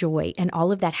that joy and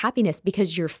all of that happiness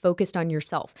because you're focused on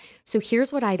yourself. So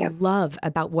here's what I love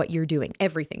about what you're doing,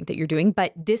 everything that you're doing,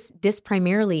 but this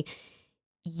primarily,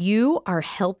 you are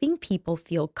helping people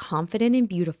feel confident and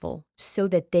beautiful so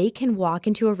that they can walk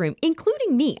into a room,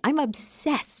 including me. I'm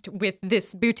obsessed with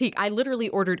this boutique. I literally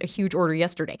ordered a huge order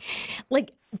yesterday.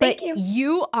 Thank you.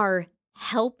 You are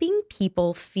helping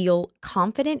people feel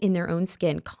confident in their own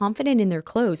skin, confident in their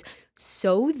clothes,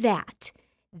 so that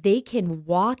they can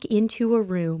walk into a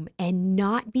room and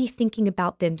not be thinking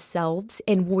about themselves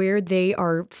and where they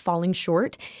are falling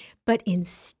short, but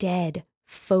instead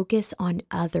focus on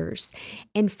others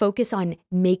and focus on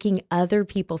making other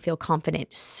people feel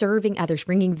confident, serving others,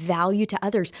 bringing value to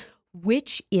others,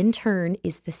 which in turn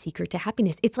is the secret to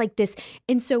happiness. It's like this.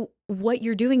 And so what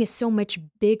you're doing is so much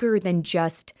bigger than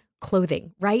just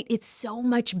clothing, right? It's so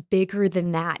much bigger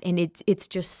than that. And it's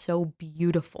just so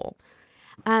beautiful.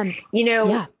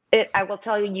 I will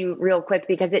tell you real quick,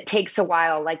 because it takes a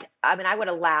while. I would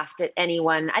have laughed at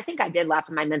anyone. I think I did laugh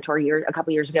at my mentor a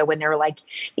couple years ago when they were like,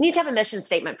 you need to have a mission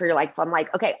statement for your life. I'm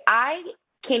like, okay, I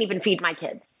can't even feed my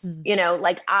kids.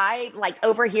 I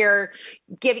over here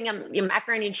giving them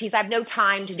macaroni and cheese. I have no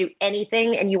time to do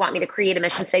anything. And you want me to create a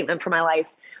mission statement for my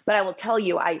life. But I will tell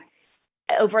you,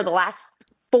 over the last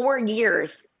 4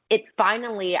 years,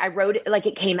 I wrote it,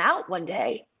 it came out one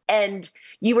day. And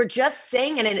you were just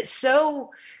saying it, and it's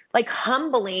so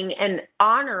humbling and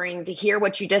honoring to hear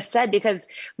what you just said, because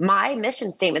my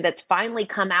mission statement that's finally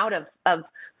come out of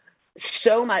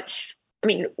so much,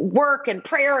 work and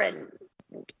prayer and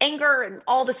anger and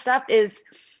all the stuff, is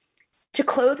to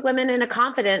clothe women in a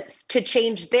confidence to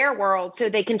change their world so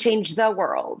they can change the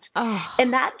world. Oh.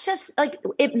 And that just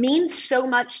it means so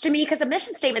much to me, because a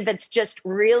mission statement that's just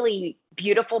really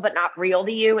beautiful but not real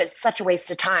to you is such a waste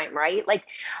of time, right?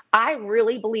 I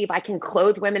really believe I can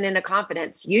clothe women in a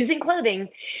confidence using clothing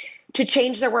to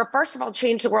change their world. First of all,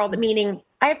 change the world, meaning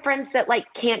I have friends that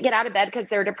can't get out of bed because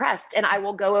they're depressed. And I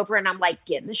will go over and I'm like,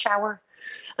 get in the shower.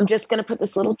 I'm just going to put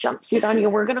this little jumpsuit on you.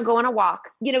 We're going to go on a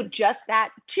walk. Just that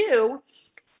too.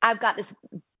 I've got this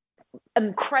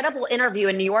incredible interview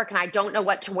in New York and I don't know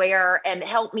what to wear, and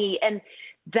help me. And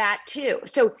that too.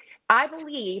 So I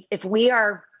believe if we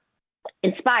are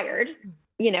inspired,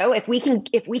 if we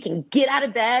can get out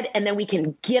of bed and then we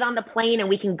can get on the plane and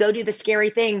we can go do the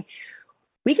scary thing,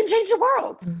 we can change the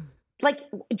world.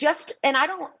 And I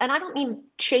don't mean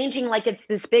changing it's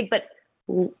this big, but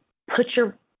put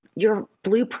your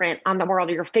blueprint on the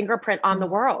world, or your fingerprint on the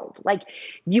world.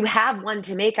 You have one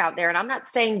to make out there. And I'm not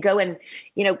saying go and,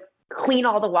 clean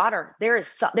all the water.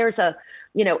 There's an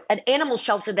animal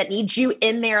shelter that needs you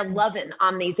in there loving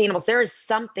on these animals. There is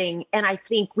something. And I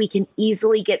think we can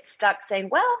easily get stuck saying,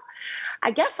 well,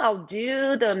 I guess I'll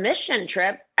do the mission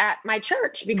trip at my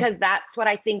church because that's what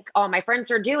I think all my friends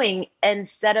are doing,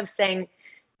 instead of saying,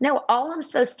 no, all I'm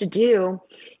supposed to do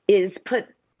is put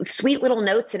sweet little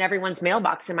notes in everyone's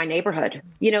mailbox in my neighborhood.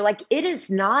 It is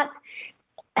not,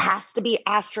 has to be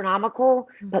astronomical,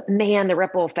 but man, the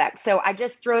ripple effect. So I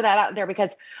just throw that out there,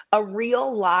 because a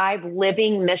real live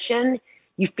living mission,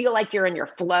 you feel like you're in your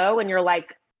flow and you're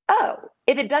like, oh,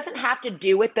 if it doesn't have to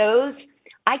do with those,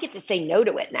 I get to say no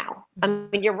to it now.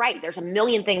 You're right. There's a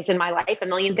million things in my life, a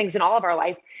million things in all of our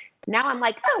life. Now I'm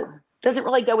like, oh, doesn't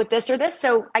really go with this or this.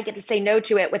 So I get to say no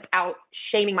to it without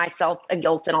shaming myself and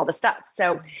guilt and all the stuff.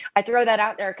 So I throw that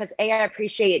out there because I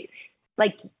appreciate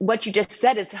what you just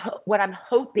said is what I'm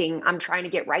hoping I'm trying to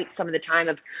get right some of the time,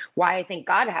 of why I think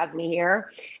God has me here.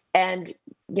 And,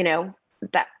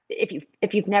 that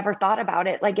if you've never thought about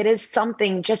it, it is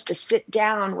something just to sit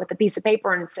down with a piece of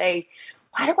paper and say,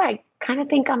 why do I kind of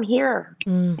think I'm here?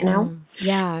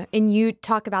 Yeah. And you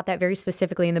talk about that very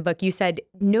specifically in the book. You said,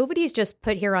 nobody's just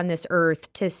put here on this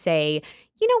earth to say,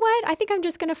 you know what, I think I'm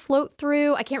just going to float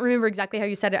through. I can't remember exactly how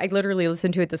you said it. I literally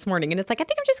listened to it this morning, and it's I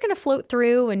think I'm just going to float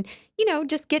through and,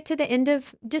 just get to the end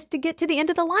of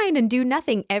the line and do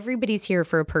nothing. Everybody's here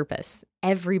for a purpose.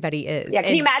 Everybody is. Yeah.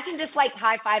 Can you imagine just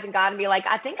high-fiving God and be like,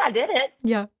 I think I did it.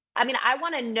 Yeah. I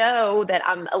want to know that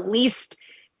I'm at least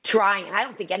trying. I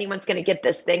don't think anyone's going to get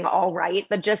this thing all right,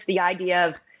 but just the idea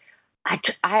of, I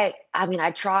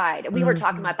tried. And we were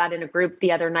talking about that in a group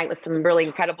the other night with some really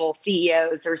incredible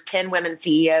CEOs. There's 10 women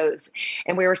CEOs.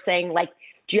 And we were saying,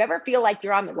 do you ever feel like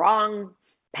you're on the wrong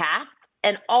path?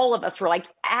 And all of us were like,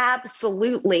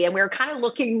 absolutely. And we were kind of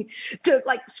looking to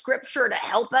scripture to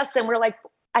help us. And we're like,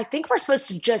 I think we're supposed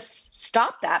to just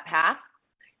stop that path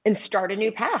and start a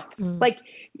new path.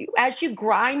 As you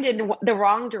grind in the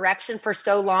wrong direction for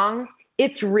so long,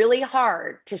 it's really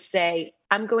hard to say,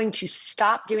 I'm going to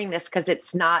stop doing this because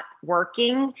it's not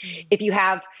working. If you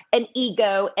have an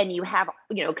ego and you have,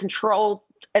 control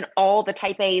and all the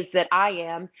type A's that I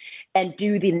am, and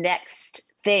do the next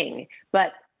thing.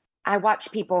 But I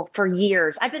watch people for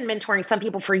years. I've been mentoring some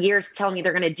people for years, telling me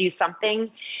they're going to do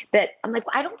something that I'm like,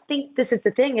 well, I don't think this is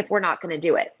the thing if we're not going to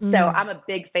do it. So I'm a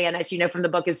big fan, as you know from the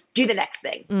book, is do the next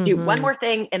thing. Do one more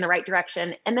thing in the right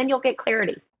direction, and then you'll get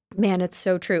clarity. Man, it's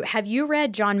so true. Have you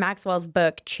read John Maxwell's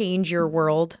book, Change Your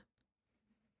World?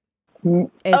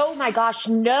 Oh my gosh,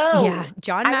 no. Yeah,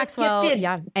 John Maxwell.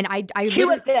 Yeah. And I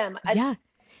two of them. Yeah.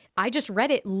 I just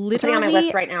read it literally on my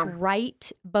list right now,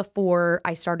 right before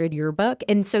I started your book.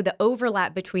 And so the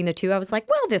overlap between the two, I was like,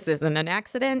 well, this isn't an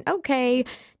accident. Okay.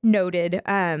 Noted.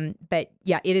 But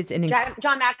yeah, it is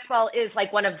John Maxwell is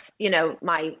like one of,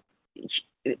 my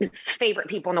favorite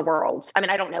people in the world. I mean,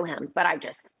 I don't know him, but I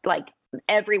just like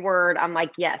every word. I'm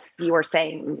like, yes, you are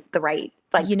saying the right,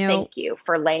 thank you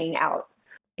for laying out.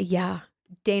 Yeah.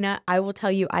 Dana, I will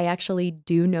tell you, I actually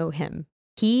do know him.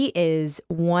 He is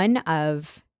one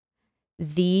of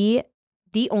the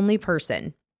only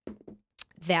person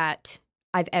that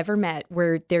I've ever met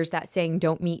where there's that saying,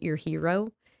 don't meet your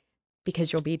hero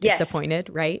because you'll be disappointed,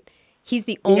 right? He's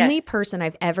the only person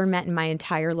I've ever met in my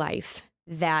entire life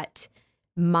that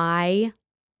my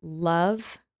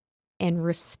love and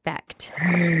respect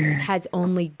has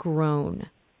only grown.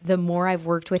 The more I've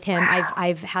worked with him,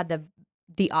 I've had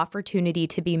the opportunity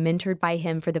to be mentored by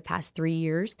him for the past 3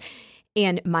 years.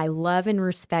 And my love and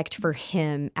respect for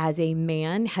him as a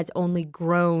man has only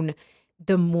grown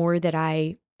the more that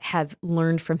I have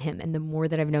learned from him and the more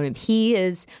that I've known him. He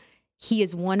is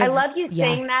one of... I love you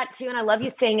saying that too. And I love you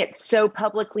saying it so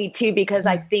publicly too, because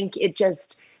I think it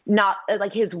just not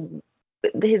like his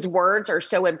words are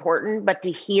so important, but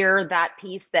to hear that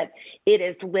piece that it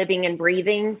is living and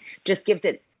breathing just gives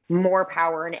it more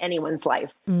power in anyone's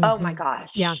life. Oh my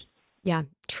gosh. Yeah. Yeah,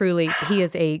 truly. He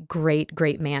is a great,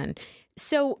 great man.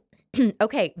 So,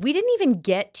 okay, we didn't even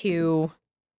get to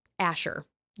Asher,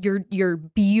 your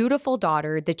beautiful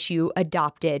daughter that you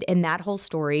adopted, and that whole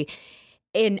story.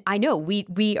 And I know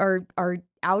we are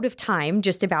out of time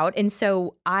just about. And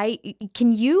so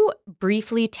can you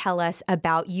briefly tell us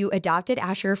about you adopted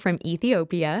Asher from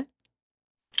Ethiopia?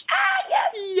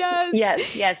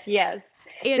 Yes.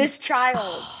 And this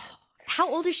child. How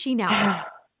old is she now?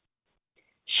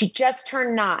 She just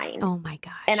turned 9. Oh my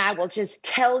gosh. And I will just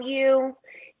tell you,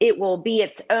 it will be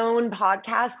its own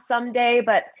podcast someday.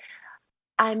 But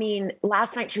I mean,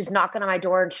 last night she was knocking on my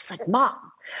door and she's like, Mom,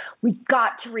 we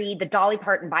got to read the Dolly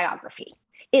Parton biography.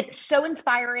 It's so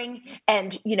inspiring.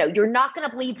 And, you're not going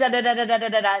to believe her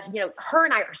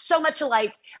and I are so much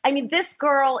alike. I mean, this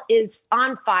girl is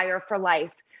on fire for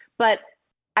life. But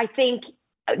I think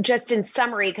just in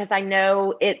summary, because I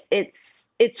know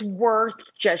it's worth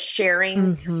just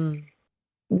sharing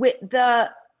with the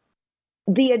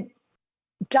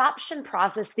adoption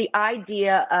process, the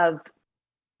idea of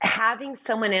having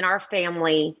someone in our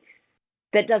family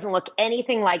that doesn't look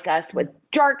anything like us, with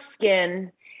dark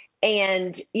skin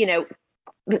and,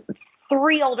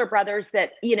 3 older brothers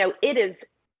that,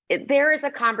 there is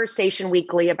a conversation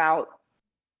weekly about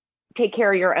take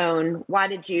care of your own. Why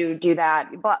did you do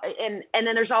that? But, and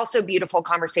then there's also beautiful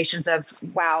conversations of,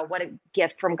 wow, what a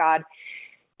gift from God.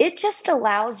 It just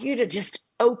allows you to just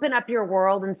open up your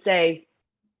world and say,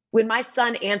 when my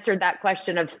son answered that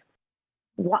question of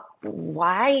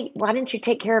why didn't you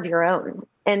take care of your own?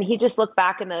 And he just looked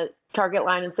back in the target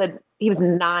line and said, he was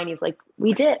 9. He's like,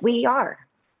 we are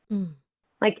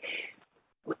like,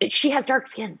 she has dark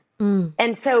skin.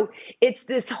 And so it's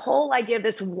this whole idea of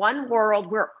this one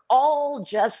world. We're all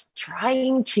just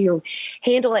trying to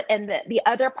handle it. And the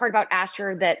other part about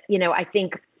Asher that, I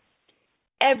think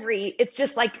it's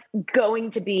just like going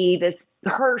to be this,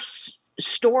 her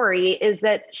story is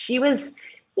that she was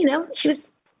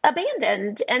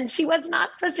abandoned and she was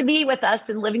not supposed to be with us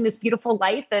and living this beautiful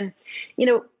life and,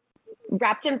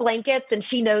 wrapped in blankets. And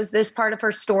she knows this part of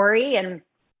her story, and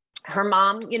her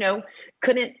mom,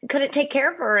 couldn't take care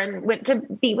of her and went to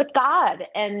be with God.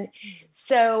 And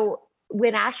so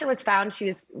when Asher was found, she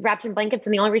was wrapped in blankets.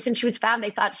 And the only reason she was found,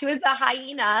 they thought she was a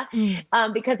hyena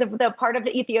because of the part of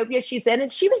Ethiopia she's in.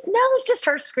 And it was just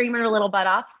her screaming her little butt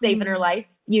off, saving her life,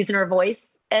 using her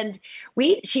voice. And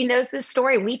she knows this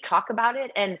story. We talk about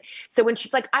it. And so when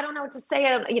she's like, I don't know what to say,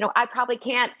 I probably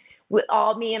can't,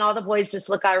 me and all the boys just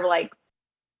look at her like,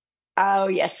 oh,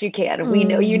 yes, you can. We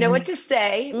know you know what to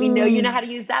say. We know you know how to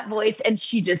use that voice. And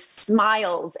she just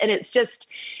smiles. And it's just,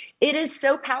 it is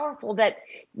so powerful that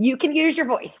you can use your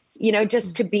voice,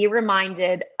 just to be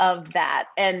reminded of that.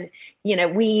 And,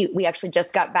 we actually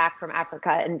just got back from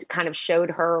Africa and kind of showed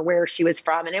her where she was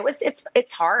from. And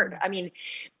it's hard. I mean,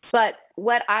 but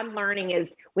what I'm learning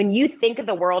is when you think of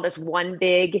the world as one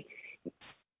big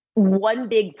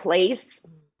place,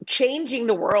 changing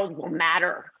the world will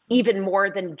matter even more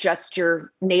than just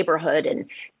your neighborhood and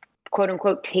quote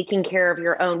unquote, taking care of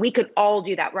your own. We could all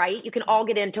do that, right? You can all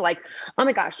get into like, oh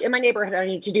my gosh, in my neighborhood, I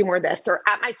need to do more of this, or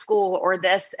at my school or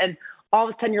this. And all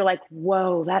of a sudden you're like,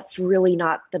 whoa, that's really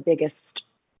not the biggest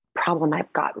problem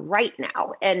I've got right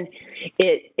now. And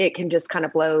it can just kind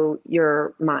of blow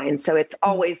your mind. So it's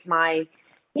always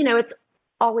it's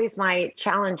always my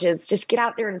challenge is just get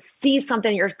out there and see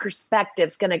something. Your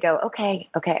perspective's going to go, okay,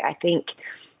 I think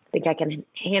I can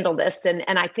handle this. And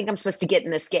I think I'm supposed to get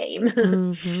in this game.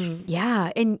 Mm-hmm.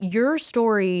 Yeah. And your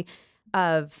story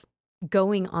of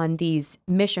going on these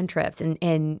mission trips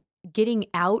and getting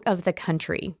out of the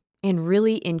country and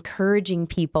really encouraging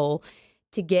people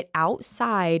to get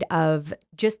outside of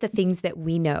just the things that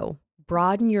we know,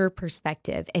 broaden your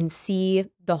perspective and see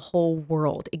the whole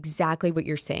world, exactly what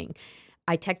you're saying.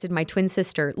 I texted my twin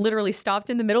sister, literally stopped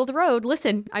in the middle of the road.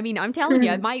 Listen, I mean, I'm telling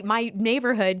you, my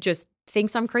neighborhood just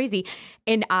thinks I'm crazy.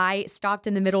 And I stopped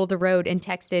in the middle of the road and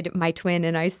texted my twin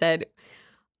and I said,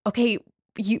 okay,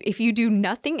 if you do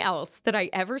nothing else that I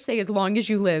ever say as long as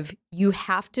you live, you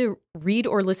have to read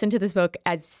or listen to this book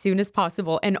as soon as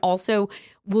possible. And also,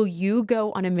 will you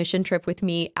go on a mission trip with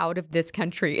me out of this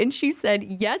country? And she said,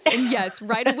 yes and yes,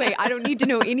 right away. I don't need to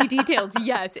know any details.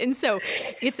 Yes. And so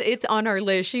it's on our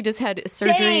list. She just had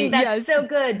surgery. Dang, that's so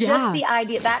good. Yeah. Just the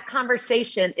idea, that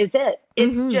conversation is it.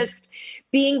 It's just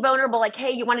being vulnerable. Like,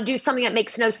 hey, you want to do something that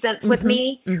makes no sense with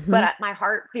me, but my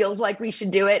heart feels like we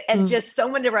should do it. And just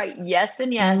someone to write yes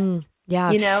and yes.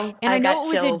 Yeah. And I know it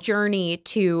was chills. a journey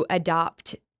to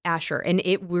adopt Asher, and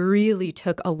it really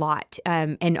took a lot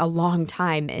and a long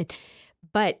time.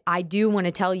 But I do want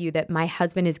to tell you that my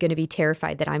husband is going to be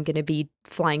terrified that I'm going to be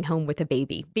flying home with a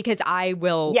baby because I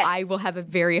will have a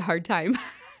very hard time.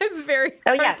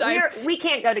 We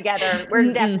can't go together.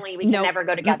 We can never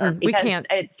go together because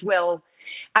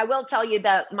I will tell you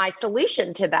that my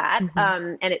solution to that,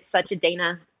 and it's such a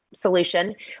Dana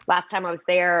solution. Last time I was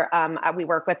there, we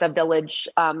work with a village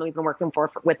we've been working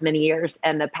with many years,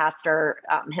 and the pastor,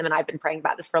 him and I have been praying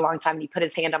about this for a long time. And he put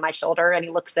his hand on my shoulder and he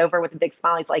looks over with a big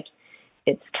smile. He's like,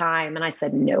 it's time. And I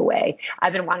said, no way.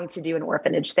 I've been wanting to do an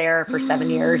orphanage there for 7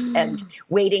 years and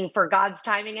waiting for God's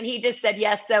timing. And he just said,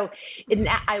 yes. So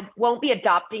I won't be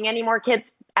adopting any more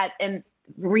kids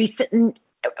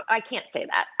I can't say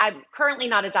that. I'm currently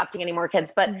not adopting any more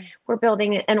kids, but we're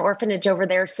building an orphanage over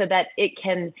there so that it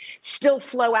can still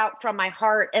flow out from my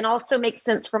heart and also make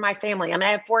sense for my family. I mean,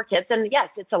 I have 4 kids and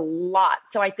yes, it's a lot.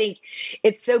 So I think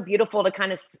it's so beautiful to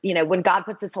kind of, when God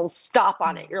puts this whole stop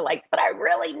on it, you're like, but I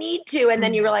really need to. And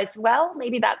then you realize, well,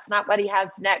 maybe that's not what he has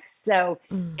next. So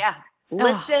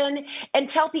listen and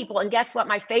tell people. And guess what?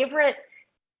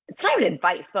 It's not even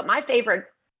advice, but my favorite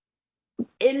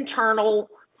internal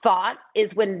thought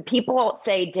is when people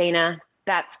say, Dana,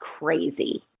 that's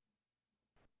crazy.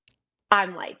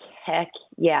 I'm like, heck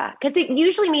yeah. Because it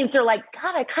usually means they're like,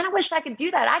 God, I kind of wish I could do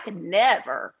that. I could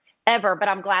never, ever, but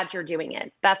I'm glad you're doing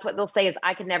it. That's what they'll say is,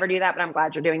 I could never do that, but I'm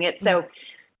glad you're doing it. So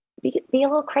be a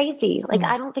little crazy. Like,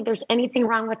 I don't think there's anything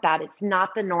wrong with that. It's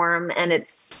not the norm and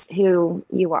it's who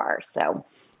you are. So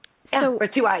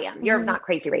it's who I am. You're not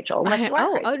crazy, Rachel. Unless you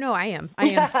are. Oh no, I am. I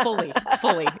am fully.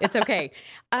 It's okay.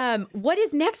 What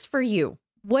is next for you?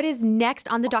 What is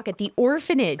next on the docket? The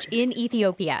orphanage in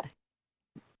Ethiopia.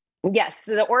 Yes.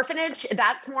 So the orphanage,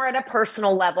 that's more at a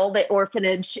personal level. The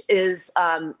orphanage is,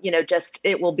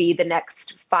 it will be the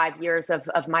next 5 years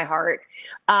of my heart.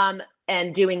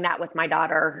 And doing that with my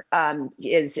daughter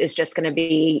is just going to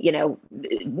be,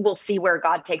 we'll see where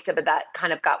God takes it. But that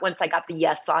kind of once I got the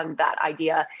yes on that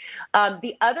idea.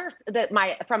 The other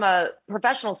from a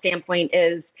professional standpoint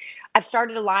is I've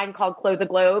started a line called Clothe the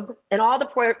Globe, and all the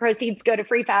proceeds go to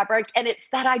Free Fabric. And it's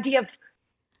that idea of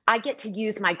I get to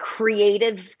use my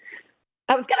creative.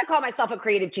 I was going to call myself a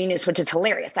creative genius, which is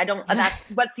hilarious.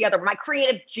 What's the other, my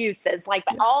creative juices, like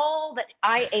all that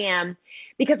I am,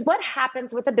 because what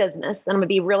happens with a business, and I'm gonna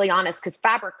be really honest, because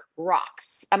fabric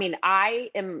rocks. I mean, I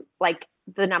am like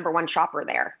the number one shopper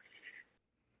there,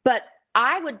 but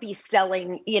I would be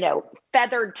selling,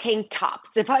 feathered tank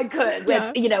tops if I could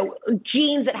with,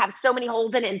 jeans that have so many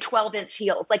holes in it and 12-inch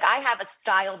heels. Like I have a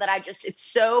style that it's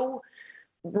so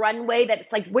runway that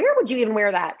it's like, where would you even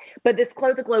wear that? But this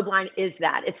Clothe the Globe line is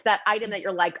that. It's that item that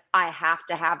you're like, I have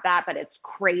to have that, but it's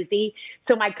crazy.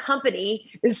 So my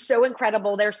company is so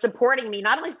incredible. They're supporting me,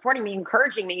 not only supporting me,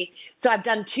 encouraging me. So I've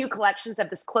done 2 collections of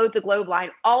this Clothe the Globe line.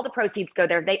 All the proceeds go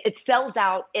there. It sells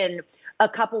out in a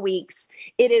couple weeks.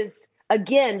 It is,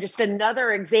 again, just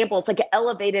another example. It's like an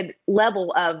elevated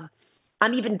level of,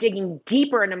 I'm even digging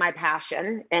deeper into my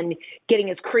passion and getting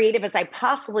as creative as I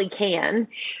possibly can.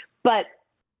 But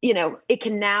it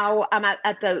can now, I'm at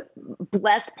the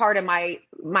blessed part of my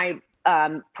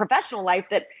professional life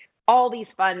that all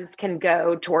these funds can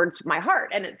go towards my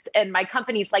heart. And my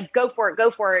company's like, go for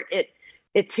it.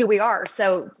 It's who we are.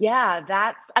 So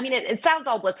yeah, it sounds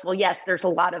all blissful. Yes, there's a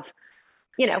lot of,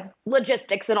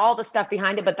 logistics and all the stuff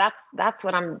behind it, but that's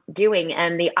what I'm doing.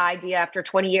 And the idea after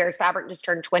 20 years, Fabric just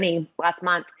turned 20 last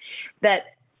month, that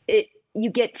you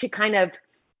get to kind of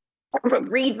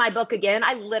read my book again.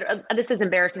 This is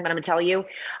embarrassing, but I'm gonna tell you,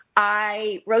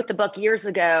 I wrote the book years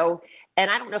ago, and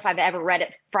I don't know if I've ever read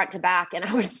it front to back. And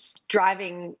I was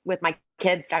driving with my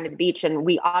kids down to the beach, and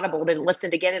we audibled and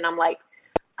listened again. And I'm like,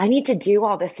 I need to do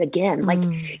all this again. Like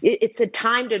it's a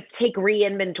time to take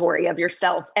re-inventory of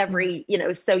yourself every,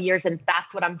 so years. And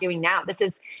that's what I'm doing now. This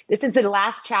is the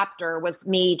last chapter was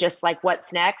me just like,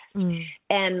 what's next?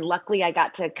 And luckily I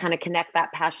got to kind of connect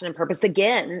that passion and purpose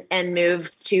again and move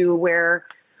to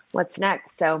what's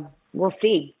next. So we'll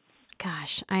see.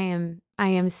 Gosh, I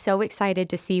am so excited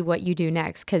to see what you do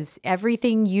next, because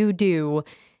everything you do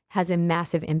has a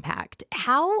massive impact.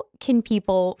 How can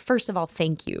people, first of all,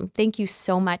 thank you. Thank you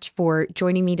so much for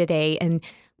joining me today and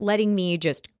letting me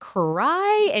just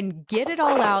cry and get it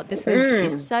all out. This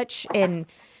was such an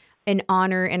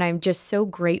honor, and I'm just so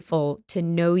grateful to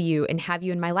know you and have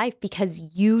you in my life, because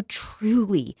you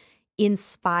truly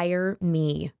inspire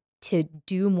me to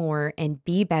do more and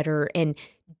be better and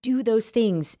do those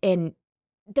things, and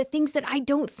the things that I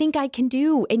don't think I can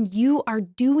do, and you are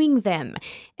doing them.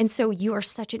 And so you are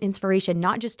such an inspiration,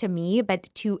 not just to me, but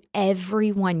to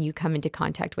everyone you come into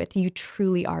contact with. You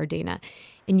truly are, Dana,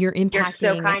 and you're impacting You're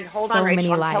so kind. Hold on,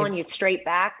 Rachel. I'm telling you straight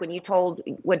back, when you told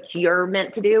what you're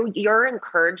meant to do, your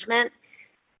encouragement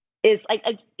is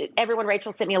like everyone.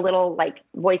 Rachel sent me a little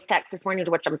voice text this morning,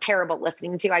 which I'm terrible at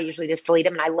listening to. I usually just delete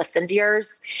them, and I listen to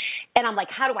yours. And I'm like,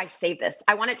 how do I save this?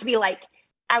 I want it to be like,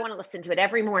 I want to listen to it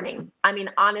every morning. I mean,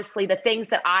 honestly, the things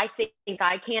that I think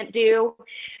I can't do,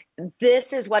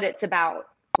 this is what it's about,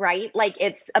 right? Like,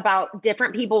 it's about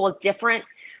different people with different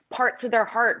parts of their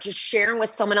heart, just sharing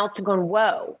with someone else and going,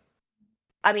 whoa.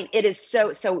 I mean, it is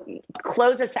so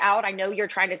close us out. I know you're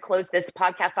trying to close this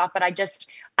podcast off, but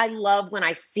I love when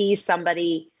I see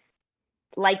somebody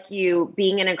like you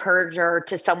being an encourager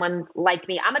to someone like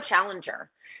me. I'm a challenger,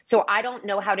 so I don't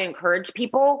know how to encourage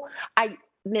people. I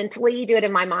mentally do it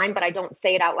in my mind, but I don't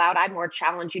say it out loud. I more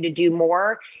challenge you to do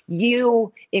more.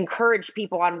 You encourage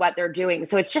people on what they're doing.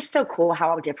 So it's just so cool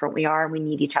how different we are, and we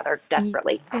need each other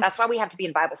desperately. That's why we have to be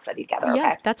in Bible study together. Yeah,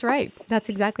 okay? That's right. That's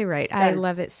exactly right. I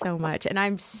love it so much. And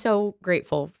I'm so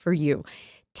grateful for you.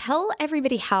 Tell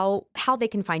everybody how they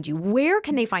can find you. Where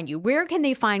can they find you? Where can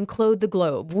they find Clothe the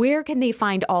Globe? Where can they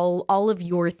find all of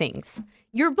your things?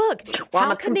 Your book. Well,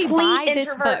 how can they buy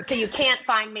this book? So you can't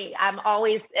find me. I'm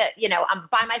always, I'm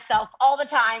by myself all the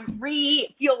time,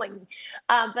 refueling.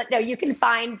 But no, you can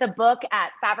find the book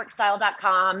at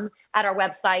fabricstyle.com at our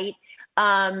website.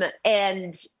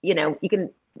 And, you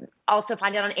can also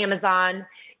find it on Amazon.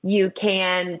 You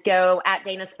can go at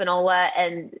Dana Spinola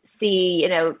and see,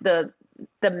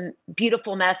 the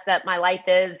beautiful mess that my life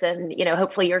is, and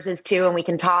hopefully yours is too, and we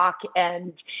can talk.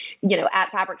 And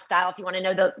at Fabric Style, if you want to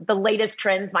know the latest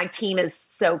trends, my team is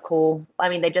so cool. I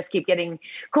mean, they just keep getting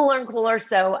cooler and cooler.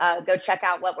 So go check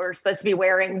out what we're supposed to be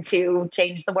wearing to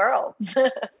change the world.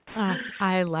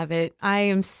 I love it. I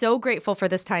am so grateful for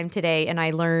this time today, and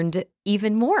I learned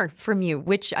even more from you,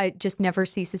 which I just never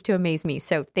ceases to amaze me.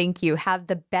 So thank you. Have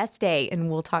the best day, and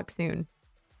we'll talk soon.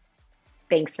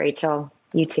 Thanks, Rachel.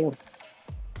 You too.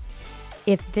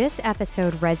 If this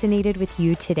episode resonated with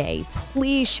you today,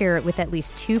 please share it with at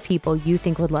least 2 people you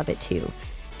think would love it too.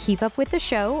 Keep up with the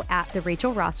show at The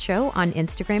Rachel Roth Show on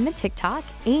Instagram and TikTok,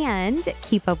 and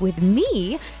keep up with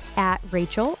me at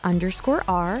Rachel_R_Roth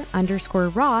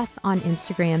on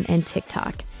Instagram and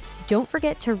TikTok. Don't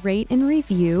forget to rate and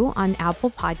review on Apple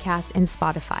Podcasts and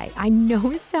Spotify. I know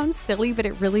it sounds silly, but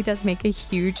it really does make a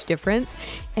huge difference,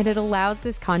 and it allows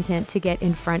this content to get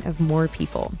in front of more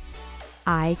people.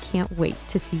 I can't wait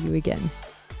to see you again.